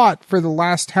been taught for the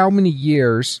last how many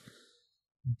years,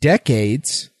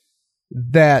 decades,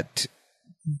 that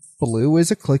blue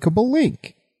is a clickable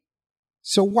link.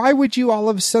 So why would you all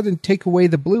of a sudden take away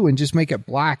the blue and just make it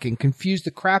black and confuse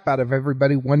the crap out of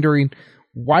everybody wondering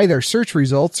why their search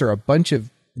results are a bunch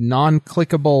of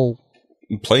non-clickable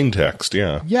plain text?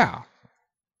 Yeah. Yeah.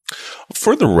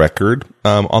 For the record,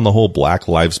 on the whole Black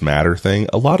Lives Matter thing,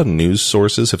 a lot of news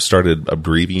sources have started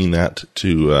abbreviating that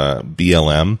to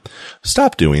BLM.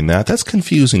 Stop doing that. That's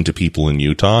confusing to people in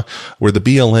Utah, where the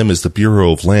BLM is the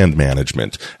Bureau of Land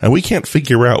Management, and we can't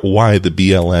figure out why the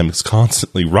BLM is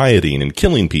constantly rioting and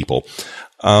killing people.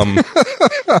 Other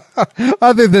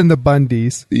than the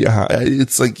Bundys. Yeah,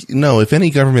 it's like, no, if any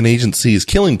government agency is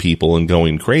killing people and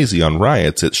going crazy on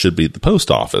riots, it should be the post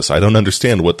office. I don't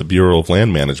understand what the Bureau of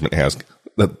Land Management has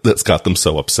that's got them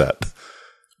so upset.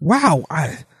 Wow,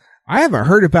 I haven't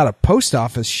heard about a post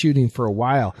office shooting for a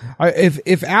while.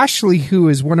 If Ashley, who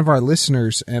is one of our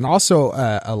listeners and also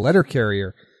a letter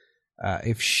carrier,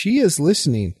 if she is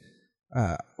listening,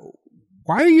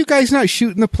 why are you guys not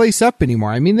shooting the place up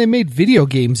anymore? I mean, they made video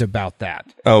games about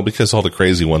that. Oh, because all the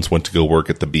crazy ones went to go work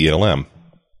at the BLM.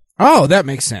 Oh, that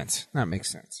makes sense. Okay.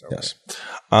 Yes.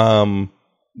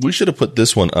 We should have put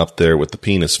this one up there with the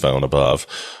penis phone above.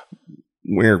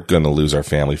 We're going to lose our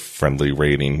family-friendly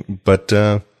rating, but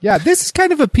yeah, this is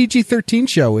kind of a PG-13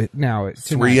 show now.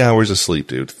 3 hours of sleep,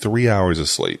 dude. 3 hours of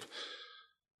sleep.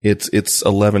 It's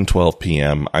 11:12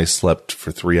 p.m. I slept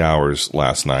for 3 hours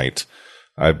last night.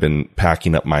 I've been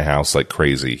packing up my house like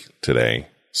crazy today,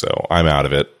 so I'm out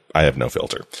of it. I have no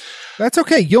filter. That's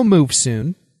okay. You'll move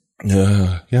soon.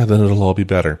 Yeah, then it'll all be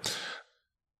better.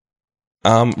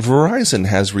 Verizon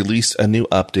has released a new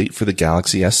update for the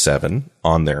Galaxy S7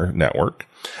 on their network,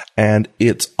 and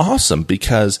it's awesome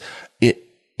because it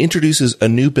introduces a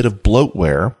new bit of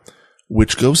bloatware,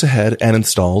 which goes ahead and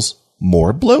installs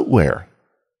more bloatware.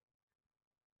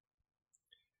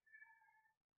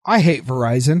 I hate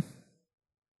Verizon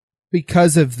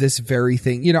because of this very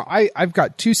thing. You know, I've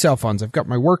got two cell phones. I've got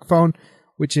my work phone,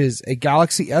 which is a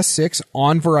Galaxy S6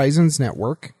 on Verizon's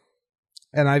network,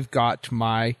 and I've got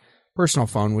my personal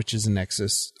phone, which is a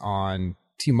Nexus on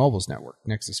T-Mobile's network,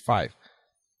 Nexus 5.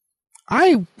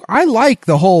 I like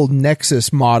the whole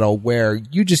Nexus model where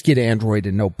you just get Android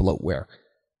and no bloatware.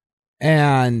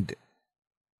 And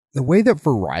the way that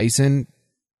Verizon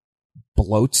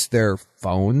bloats their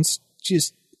phones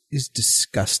just is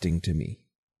disgusting to me.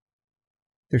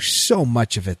 There's so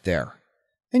much of it there,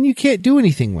 and you can't do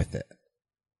anything with it.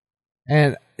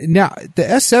 And now the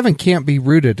S7 can't be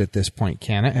rooted at this point,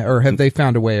 can it? Or have they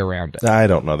found a way around it? I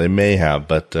don't know. They may have,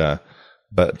 but to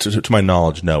my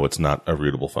knowledge, no, it's not a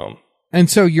rootable phone. And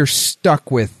so you're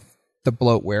stuck with the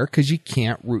bloatware because you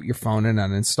can't root your phone and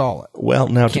uninstall it. Well,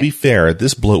 now, to be fair,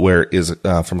 this bloatware is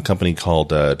from a company called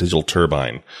Digital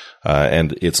Turbine,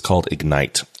 and it's called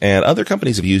Ignite. And other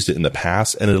companies have used it in the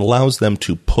past, and it allows them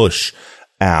to push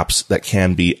apps that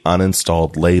can be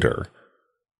uninstalled later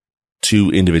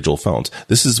to individual phones.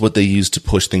 This is what they use to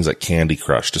push things like Candy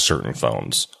Crush to certain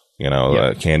phones. You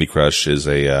know, Candy Crush is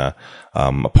a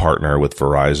partner with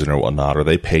Verizon or whatnot, or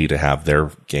they pay to have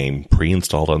their game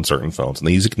pre-installed on certain phones, and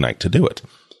they use Ignite to do it.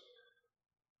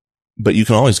 But you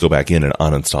can always go back in and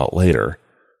uninstall it later,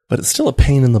 but it's still a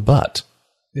pain in the butt.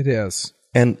 It is.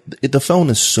 And the phone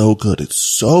is so good. It's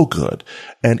so good.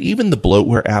 And even the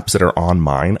bloatware apps that are on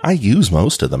mine, I use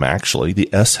most of them, actually. The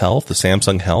S Health, the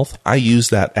Samsung Health, I use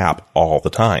that app all the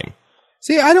time.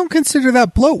 See, I don't consider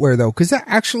that bloatware, though, because that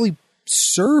actually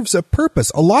serves a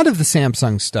purpose. A lot of the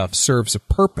Samsung stuff serves a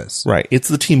purpose. Right. It's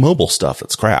the T-Mobile stuff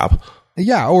that's crap.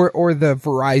 Yeah, or the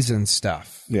Verizon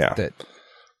stuff. Yeah.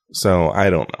 So, I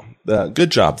don't know. Good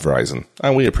job, Verizon.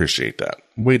 We appreciate that.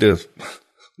 Way to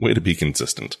be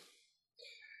consistent.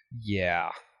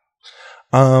 Yeah.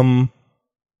 There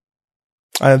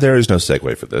is no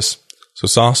segue for this. So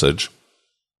sausage,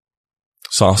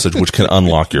 which can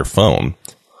unlock your phone.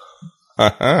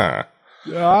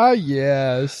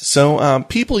 Yes. So,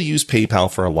 people use PayPal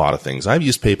for a lot of things. I've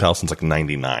used PayPal since like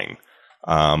 99.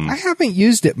 I haven't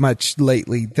used it much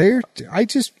lately. I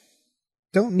just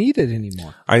don't need it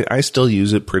anymore. I still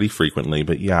use it pretty frequently,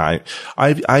 but yeah,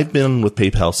 I've been with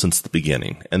PayPal since the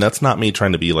beginning, and that's not me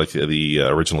trying to be like the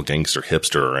original gangster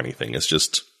hipster or anything. It's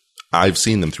just I've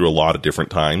seen them through a lot of different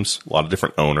times, a lot of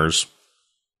different owners,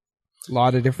 a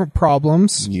lot of different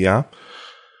problems. Yeah,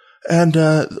 and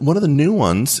one of the new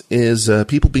ones is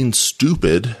people being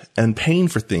stupid and paying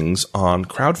for things on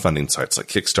crowdfunding sites like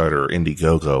Kickstarter or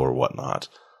Indiegogo or whatnot.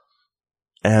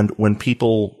 And when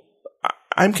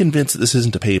I'm convinced that this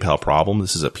isn't a PayPal problem.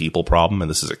 This is a people problem, and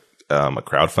this is a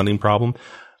crowdfunding problem.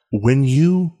 When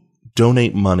you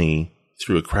donate money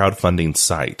through a crowdfunding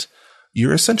site,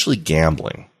 you're essentially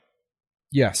gambling.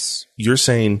 Yes. You're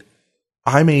saying,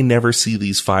 I may never see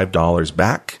these $5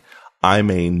 back. I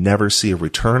may never see a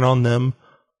return on them.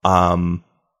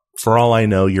 For all I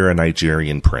know, you're a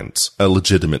Nigerian prince, a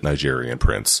legitimate Nigerian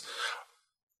prince.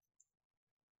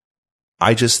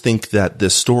 I just think that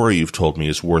this story you've told me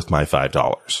is worth my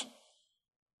 $5.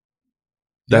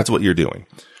 That's what you're doing.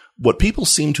 What people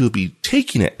seem to be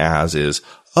taking it as is,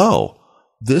 oh,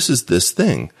 this is this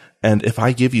thing. And if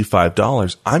I give you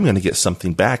 $5, I'm going to get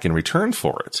something back in return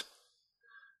for it.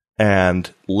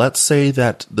 And let's say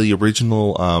that the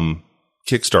original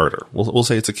Kickstarter, we'll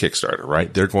say it's a Kickstarter,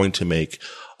 right? They're going to make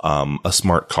a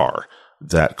smart car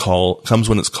that comes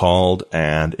when it's called,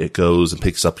 and it goes and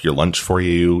picks up your lunch for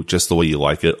you just the way you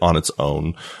like it on its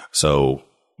own. So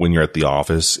when you're at the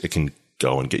office, it can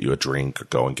go and get you a drink or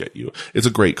go and get you. It's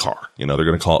a great car. You know, they're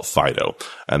going to call it Fido,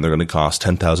 and they're going to cost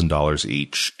 $10,000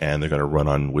 each, and they're going to run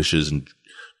on wishes and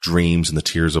dreams and the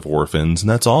tears of orphans, and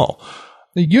that's all.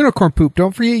 The unicorn poop.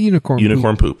 Don't forget unicorn poop.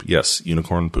 Unicorn poop. Yes,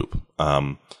 unicorn poop.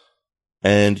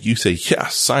 And you say, yeah,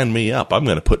 sign me up. I'm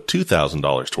going to put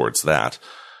 $2,000 towards that.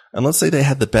 And let's say they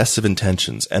had the best of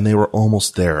intentions and they were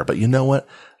almost there. But you know what?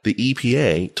 The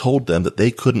EPA told them that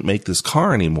they couldn't make this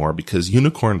car anymore because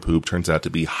unicorn poop turns out to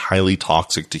be highly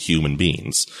toxic to human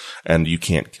beings. And you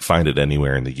can't find it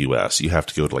anywhere in the US. You have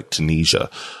to go to like Tunisia,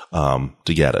 to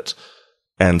get it.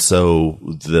 And so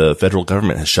the federal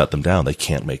government has shut them down. They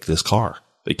can't make this car.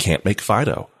 They can't make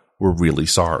Fido. We're really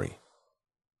sorry.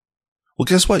 Well,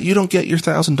 guess what? You don't get your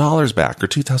 $1,000 back or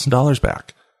 $2,000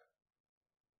 back.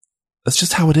 That's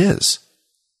just how it is.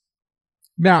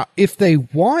 Now, if they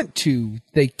want to,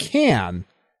 they can,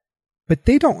 but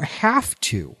they don't have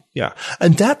to. Yeah.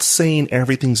 And that's saying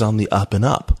everything's on the up and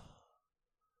up.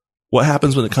 What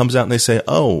happens when it comes out and they say,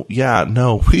 oh, yeah,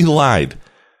 no, we lied.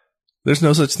 There's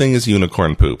no such thing as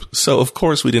unicorn poop. So, of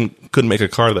course, we couldn't make a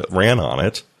car that ran on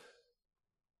it.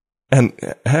 And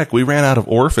heck, we ran out of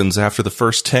orphans after the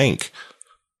first tank.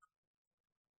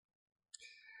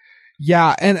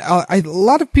 Yeah, and a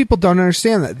lot of people don't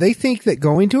understand that. They think that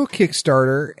going to a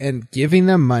Kickstarter and giving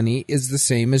them money is the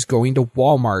same as going to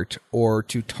Walmart or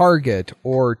to Target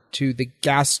or to the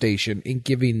gas station and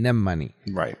giving them money.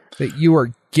 Right. That you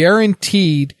are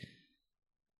guaranteed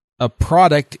a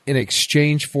product in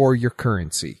exchange for your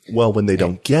currency. Well, when they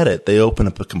don't get it, they open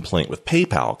up a complaint with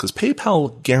PayPal because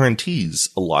PayPal guarantees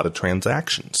a lot of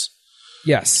transactions.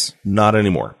 Yes. Not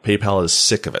anymore. PayPal is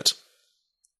sick of it.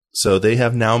 So they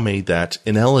have now made that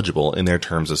ineligible in their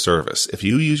terms of service. If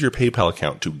you use your PayPal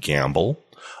account to gamble,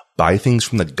 buy things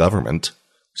from the government,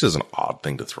 which is an odd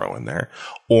thing to throw in there,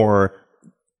 or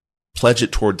pledge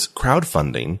it towards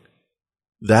crowdfunding,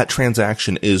 that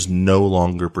transaction is no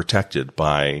longer protected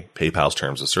by PayPal's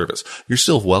terms of service. You're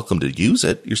still welcome to use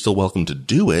it. You're still welcome to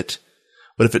do it.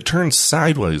 But if it turns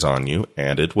sideways on you,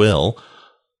 and it will,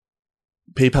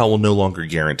 PayPal will no longer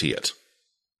guarantee it.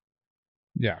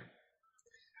 Yeah.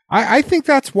 I think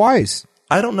that's wise.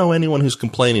 I don't know anyone who's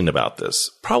complaining about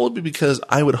this. Probably because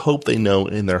I would hope they know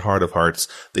in their heart of hearts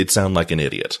they'd sound like an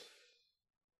idiot.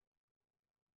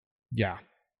 Yeah.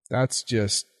 That's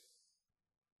just...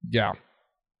 Yeah.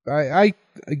 I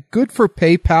good for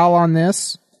PayPal on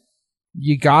this.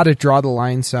 You got to draw the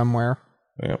line somewhere.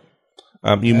 Yeah.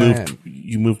 You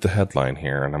moved the headline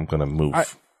here, and I'm going to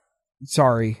move.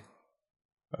 Sorry.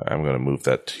 I'm going to move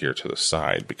that here to the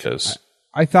side because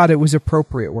I thought it was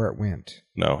appropriate where it went.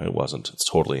 No, it wasn't. It's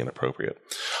totally inappropriate.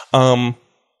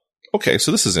 Okay,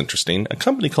 so this is interesting. A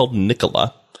company called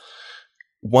Nikola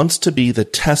wants to be the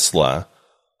Tesla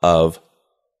of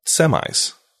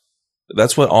semis.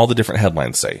 That's what all the different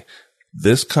headlines say.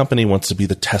 This company wants to be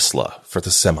the Tesla for the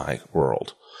semi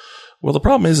world. Well, the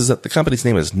problem is that the company's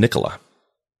name is Nikola.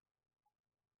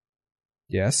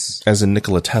 Yes. As in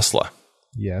Nikola Tesla.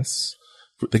 Yes.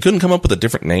 They couldn't come up with a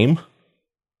different name?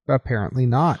 Apparently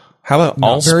not. How about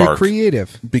not Allspark? Very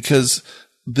creative. Because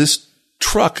this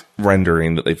truck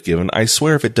rendering that they've given, I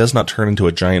swear if it does not turn into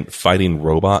a giant fighting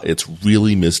robot, it's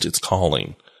really missed its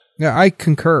calling. Yeah, I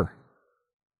concur.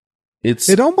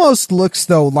 It almost looks,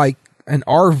 though, like an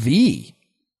RV.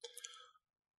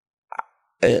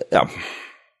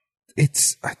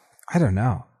 It's, I don't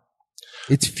know.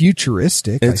 It's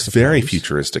futuristic. It's very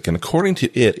futuristic. And according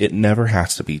to it never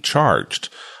has to be charged.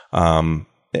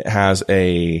 It has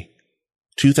a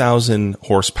 2,000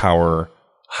 horsepower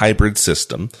hybrid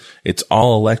system. It's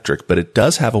all electric, but it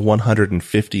does have a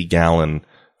 150 gallon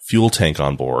fuel tank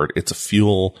on board. It's a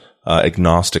fuel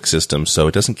agnostic system, so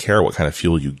it doesn't care what kind of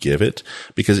fuel you give it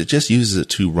because it just uses it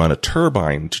to run a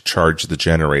turbine to charge the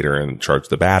generator and charge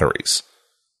the batteries.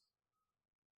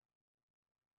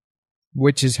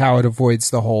 Which is how it avoids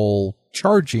the whole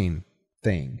charging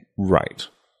thing. Right.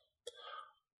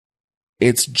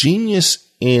 It's genius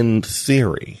in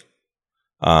theory.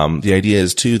 The idea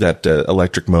is, too, that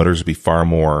electric motors would be far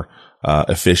more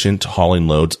efficient hauling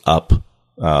loads up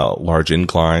large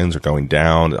inclines or going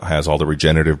down. It has all the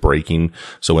regenerative braking,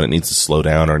 so when it needs to slow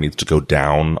down or needs to go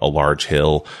down a large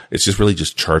hill, it's just really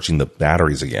just charging the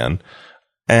batteries again.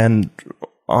 And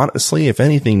honestly, if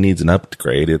anything needs an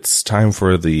upgrade, it's time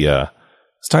for the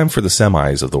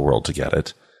semis of the world to get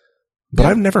it. But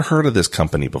I've never heard of this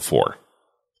company before.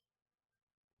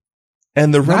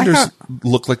 And the renders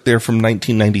look like they're from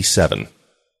 1997.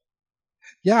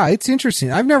 Yeah, it's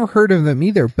interesting. I've never heard of them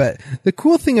either, but the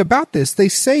cool thing about this, they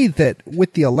say that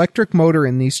with the electric motor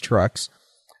in these trucks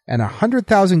and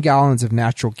 100,000 gallons of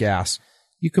natural gas,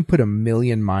 you can put 1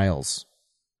 million miles.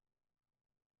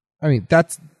 I mean,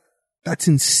 that's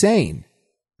insane.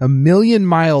 1 million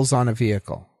miles on a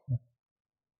vehicle.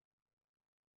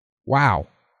 Wow.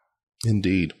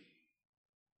 Indeed.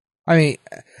 I mean,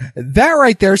 that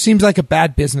right there seems like a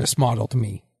bad business model to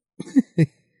me.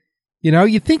 You know,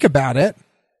 you think about it.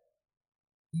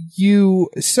 You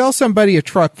sell somebody a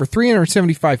truck for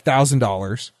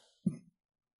 $375,000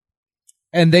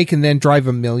 and they can then drive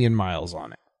 1 million miles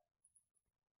on it.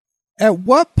 At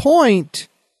what point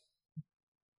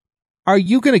are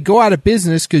you going to go out of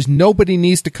business because nobody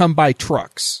needs to come buy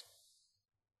trucks?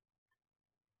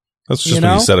 That's just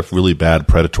when you set up really bad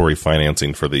predatory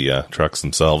financing for the trucks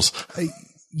themselves.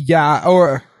 Yeah,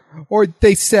 or Or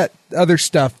they set other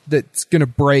stuff that's going to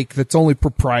break that's only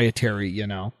proprietary, you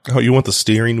know. Oh, you want the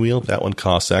steering wheel? That one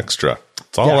costs extra.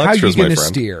 It's all How extras, you my going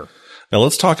friend. to steer? Now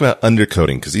let's talk about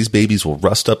undercoating, because these babies will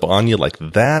rust up on you like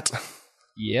that.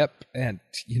 Yep. And,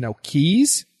 you know,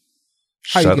 keys?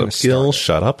 How you Shut gonna up, Gil. start it?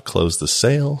 Shut up. Close the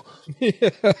sale.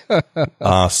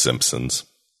 Simpsons.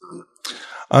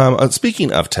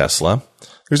 Speaking of Tesla,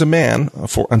 there's a man,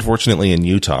 unfortunately in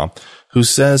Utah, who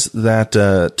says that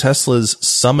Tesla's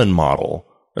summon model,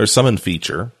 or summon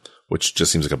feature, which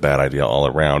just seems like a bad idea all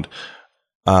around,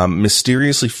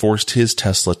 mysteriously forced his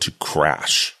Tesla to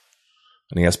crash.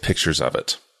 And he has pictures of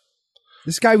it.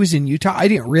 This guy was in Utah? I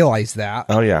didn't realize that.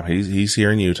 Oh, yeah. He's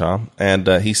here in Utah. And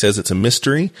he says it's a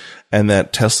mystery and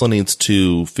that Tesla needs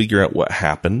to figure out what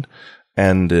happened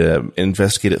and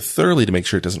investigate it thoroughly to make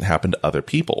sure it doesn't happen to other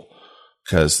people,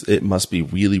 because it must be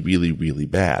really, really, really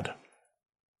bad.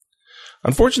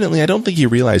 Unfortunately, I don't think he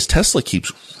realized Tesla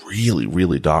keeps really,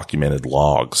 really documented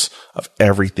logs of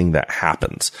everything that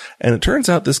happens. And it turns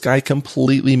out this guy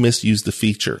completely misused the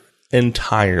feature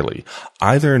entirely,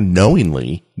 either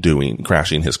knowingly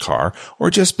crashing his car or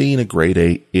just being a grade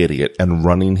A idiot and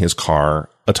running his car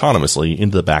autonomously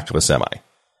into the back of a semi.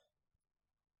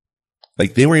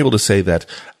 Like, they were able to say that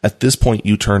at this point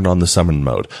you turned on the summon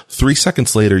mode. 3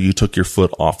 seconds later, you took your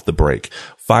foot off the brake.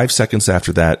 5 seconds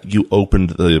after that, you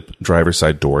opened the driver's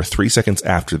side door. 3 seconds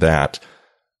after that,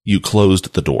 you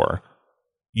closed the door.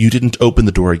 You didn't open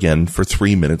the door again for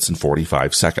 3 minutes and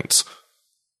 45 seconds.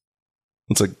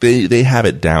 It's like they have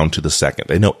it down to the second.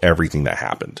 They know everything that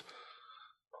happened.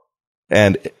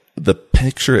 And the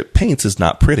picture it paints is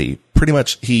not pretty. Pretty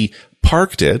much he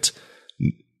parked it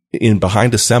in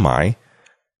behind a semi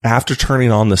after turning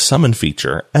on the summon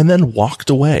feature and then walked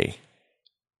away.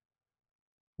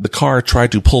 The car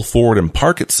tried to pull forward and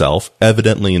park itself,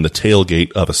 evidently in the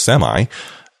tailgate of a semi.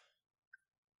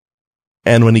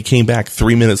 And when he came back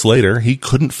 3 minutes later, he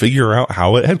couldn't figure out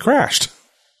how it had crashed.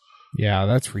 Yeah,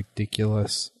 that's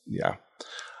ridiculous. Yeah.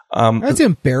 That's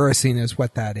embarrassing is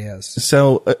what that is.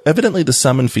 So evidently the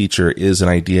summon feature is an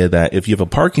idea that if you have a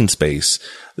parking space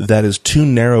that is too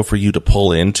narrow for you to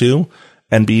pull into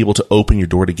and be able to open your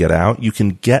door to get out, you can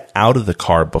get out of the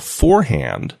car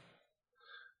beforehand,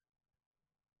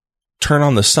 turn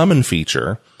on the summon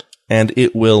feature, and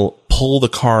it will pull the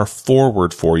car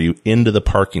forward for you into the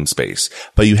parking space.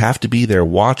 But you have to be there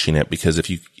watching it, because if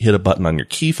you hit a button on your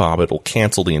key fob, it will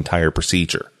cancel the entire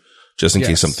procedure, just in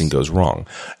case something goes wrong.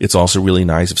 It's also really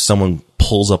nice if someone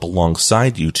pulls up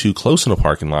alongside you too close in a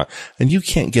parking lot and you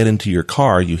can't get into your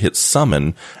car, you hit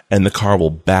summon and the car will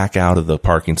back out of the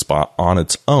parking spot on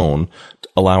its own,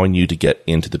 allowing you to get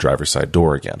into the driver's side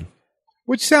door again.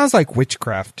 Which sounds like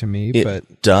witchcraft to me, but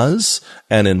It does.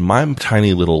 And in my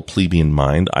tiny little plebeian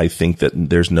mind, I think that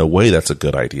there's no way that's a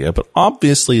good idea, but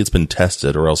obviously it's been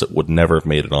tested or else it would never have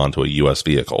made it onto a US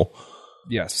vehicle.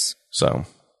 yes. So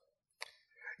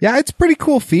Yeah, it's a pretty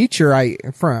cool feature. I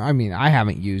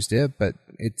haven't used it, but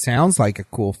it sounds like a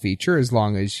cool feature as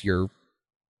long as you're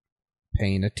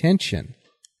paying attention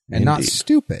and not Indeed.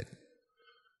 stupid.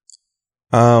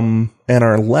 And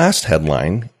our last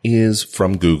headline is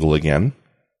from Google again.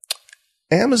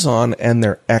 Amazon and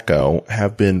their Echo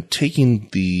have been taking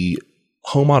the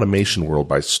home automation world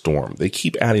by storm. They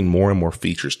keep adding more and more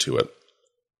features to it.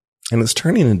 And it's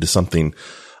turning into something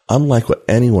unlike what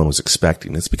anyone was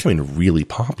expecting. It's becoming really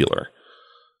popular.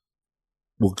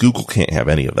 Well, Google can't have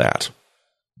any of that.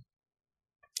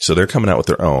 So they're coming out with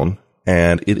their own,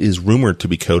 and it is rumored to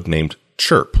be codenamed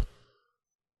Chirp.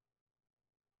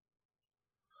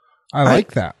 I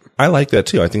like that. I like that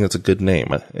too. I think that's a good name.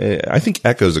 I think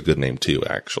Echo's a good name too,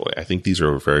 actually. I think these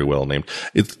are very well named.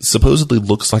 It supposedly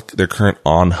looks like their current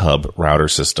on-hub router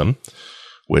system,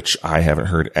 which I haven't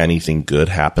heard anything good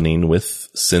happening with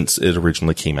since it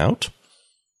originally came out.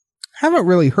 Haven't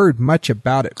really heard much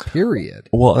about it, period.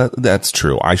 Well, that's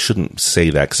true. I shouldn't say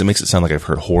that because it makes it sound like I've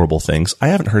heard horrible things. I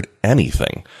haven't heard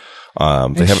anything.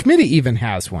 And Schmidt even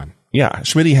has one. Yeah,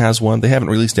 Schmidt has one. They haven't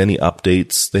released any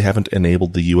updates. They haven't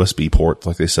enabled the USB port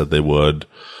like they said they would.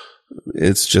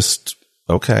 It's just,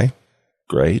 okay,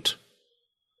 great.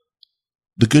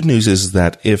 The good news is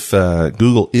that if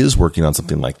Google is working on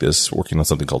something like this, working on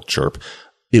something called Chirp,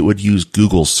 it would use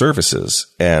Google's services,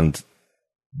 and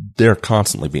they're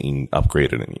constantly being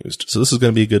upgraded and used. So this is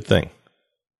going to be a good thing.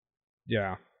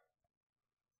 Yeah.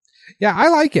 Yeah, I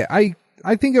like it. I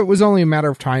think it was only a matter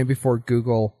of time before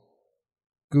Google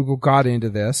got into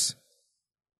this,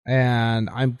 and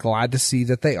I'm glad to see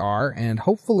that they are, and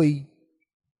hopefully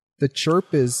the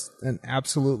Chirp is an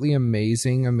absolutely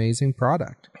amazing, amazing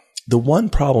product. The one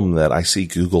problem that I see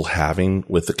Google having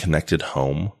with the connected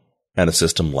home and a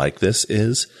system like this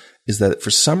is that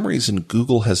for some reason,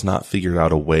 Google has not figured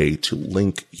out a way to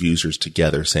link users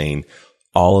together saying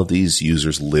all of these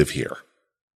users live here.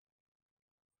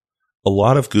 A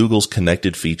lot of Google's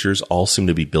connected features all seem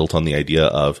to be built on the idea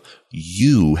of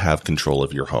you have control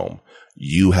of your home.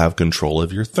 You have control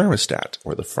of your thermostat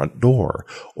or the front door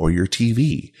or your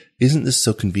TV. Isn't this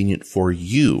so convenient for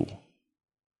you?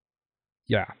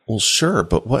 Yeah. Well, sure,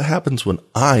 but what happens when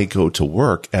I go to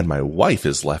work and my wife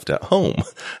is left at home?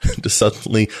 Does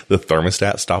suddenly the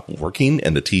thermostat stop working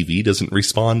and the TV doesn't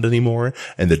respond anymore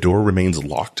and the door remains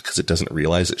locked because it doesn't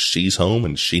realize that she's home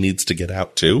and she needs to get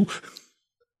out too?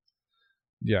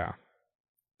 Yeah.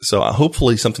 So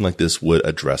hopefully something like this would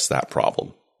address that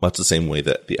problem, much the same way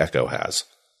that the Echo has.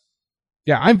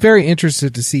 Yeah, I'm very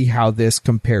interested to see how this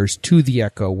compares to the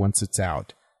Echo once it's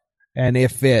out. And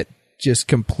if it just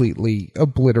completely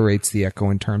obliterates the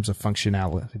Echo in terms of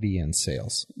functionality and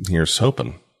sales. Here's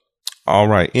hoping. All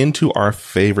right, into our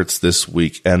favorites this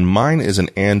week, and mine is an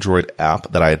Android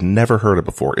app that I had never heard of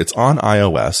before. It's on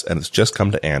iOS, and it's just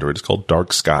come to Android. It's called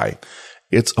Dark Sky.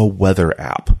 It's a weather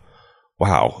app.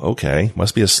 Wow, okay,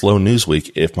 must be a slow news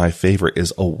week if my favorite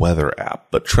is a weather app.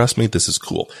 But trust me, this is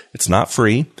cool. It's not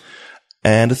free,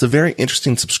 and it's a very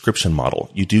interesting subscription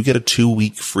model. You do get a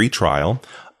 2-week free trial,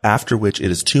 after which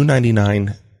it is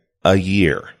 $2.99 a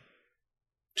year.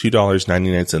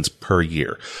 $2.99 per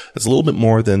year. It's a little bit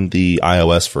more than the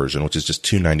iOS version, which is just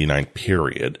 $2.99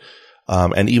 period.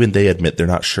 And even they admit they're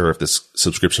not sure if this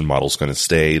subscription model is going to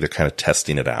stay. They're kind of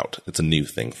testing it out. It's a new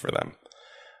thing for them.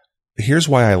 Here's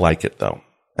why I like it, though,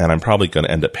 and I'm probably going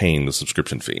to end up paying the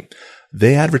subscription fee.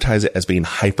 They advertise it as being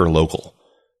hyper-local.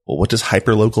 Well, what does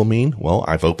hyperlocal mean? Well,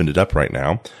 I've opened it up right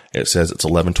now. It says it's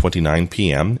 11:29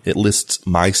 p.m. It lists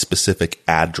my specific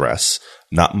address,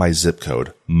 not my zip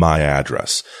code, my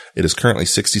address. It is currently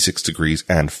 66 degrees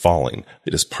and falling.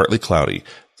 It is partly cloudy.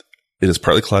 It is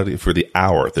partly cloudy for the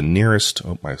hour. The nearest,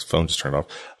 my phone just turned off.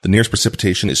 The nearest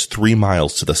precipitation is 3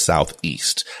 miles to the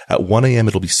southeast. At 1 a.m.,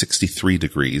 it'll be 63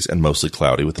 degrees and mostly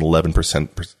cloudy with an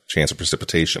 11% chance of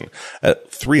precipitation.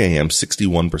 At 3 a.m.,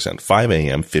 61%. 5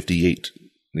 a.m.,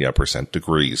 58%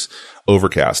 degrees.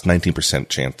 Overcast, 19%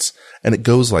 chance. And it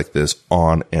goes like this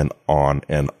on and on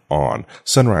and on.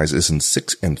 Sunrise is in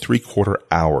 6 3/4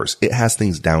 hours. It has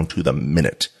things down to the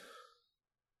minute.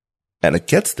 And it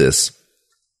gets this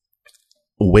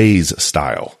Waze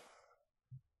style.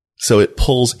 So it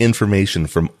pulls information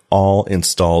from all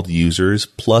installed users,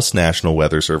 plus National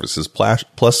Weather Services,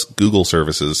 plus Google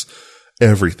services,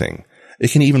 everything. It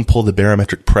can even pull the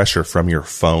barometric pressure from your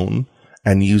phone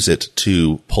and use it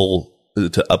to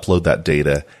upload that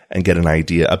data and get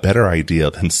a better idea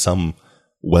than some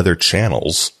weather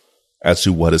channels as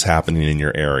to what is happening in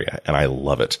your area. And I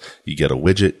love it. You get a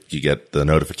widget, you get the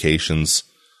notifications.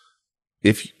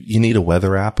 If you need a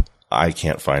weather app, I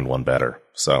can't find one better.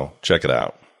 So check it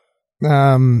out.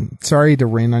 Sorry to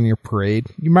rain on your parade.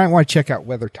 You might want to check out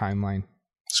Weather Timeline.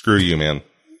 Screw you, man.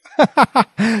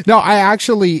 No, I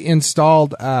actually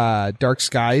installed Dark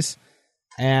Skies,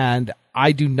 and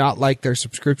I do not like their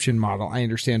subscription model. I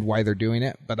understand why they're doing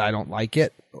it, but I don't like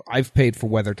it. I've paid for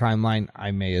Weather Timeline.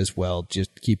 I may as well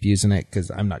just keep using it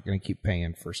because I'm not going to keep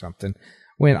paying for something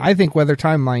when I think Weather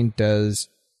Timeline does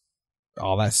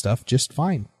all that stuff just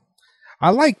fine. I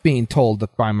like being told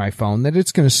by my phone that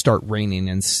it's going to start raining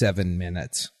in 7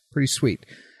 minutes. Pretty sweet.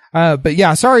 But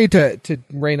yeah, sorry to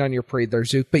rain on your parade there,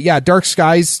 Zook. But yeah, Dark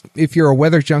Skies, if you're a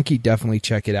weather junkie, definitely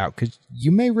check it out because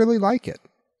you may really like it.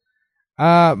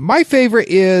 My favorite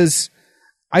is,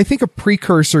 I think, a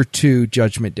precursor to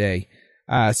Judgment Day.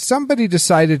 Somebody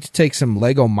decided to take some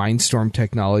Lego Mindstorm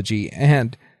technology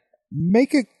and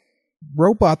make a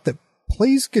robot that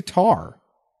plays guitar.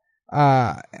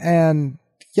 And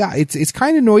yeah, it's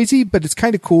kind of noisy, but it's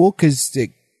kind of cool because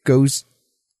it goes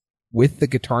with the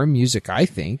guitar music, I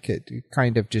think. It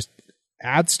kind of just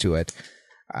adds to it.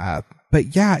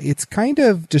 But yeah, it's kind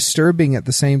of disturbing at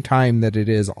the same time that it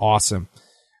is awesome.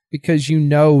 Because you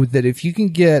know that if you can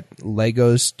get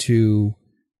Legos to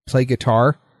play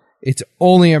guitar, it's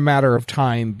only a matter of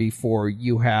time before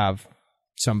you have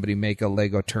somebody make a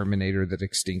Lego Terminator that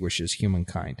extinguishes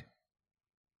humankind.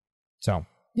 So,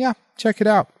 yeah, check it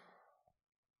out.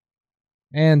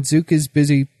 And Zook is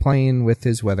busy playing with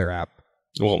his weather app.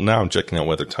 Well, now I'm checking out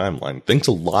Weather Timeline. Thanks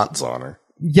a lot, Zoner.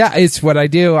 Yeah, it's what I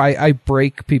do. I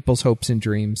break people's hopes and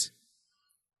dreams.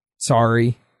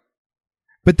 Sorry.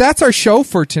 But that's our show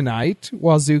for tonight,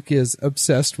 while Zook is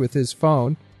obsessed with his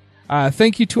phone.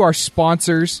 Thank you to our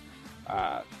sponsors,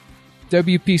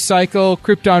 WP Cycle,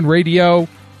 Krypton Radio,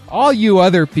 all you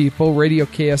other people, Radio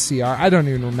KSCR. I don't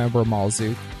even remember them all,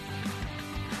 Zook.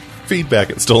 feedback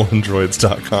at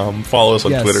stolendroids.com. Follow us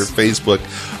on Yes. Twitter, Facebook.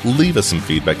 Leave us some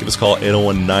feedback. Give us a call at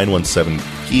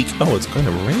 801-917-GEEK. Oh, it's going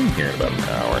to rain here in about an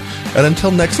hour. And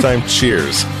until next time,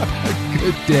 cheers.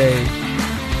 Good day.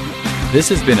 This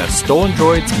has been a Stolen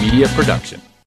Droids Media production.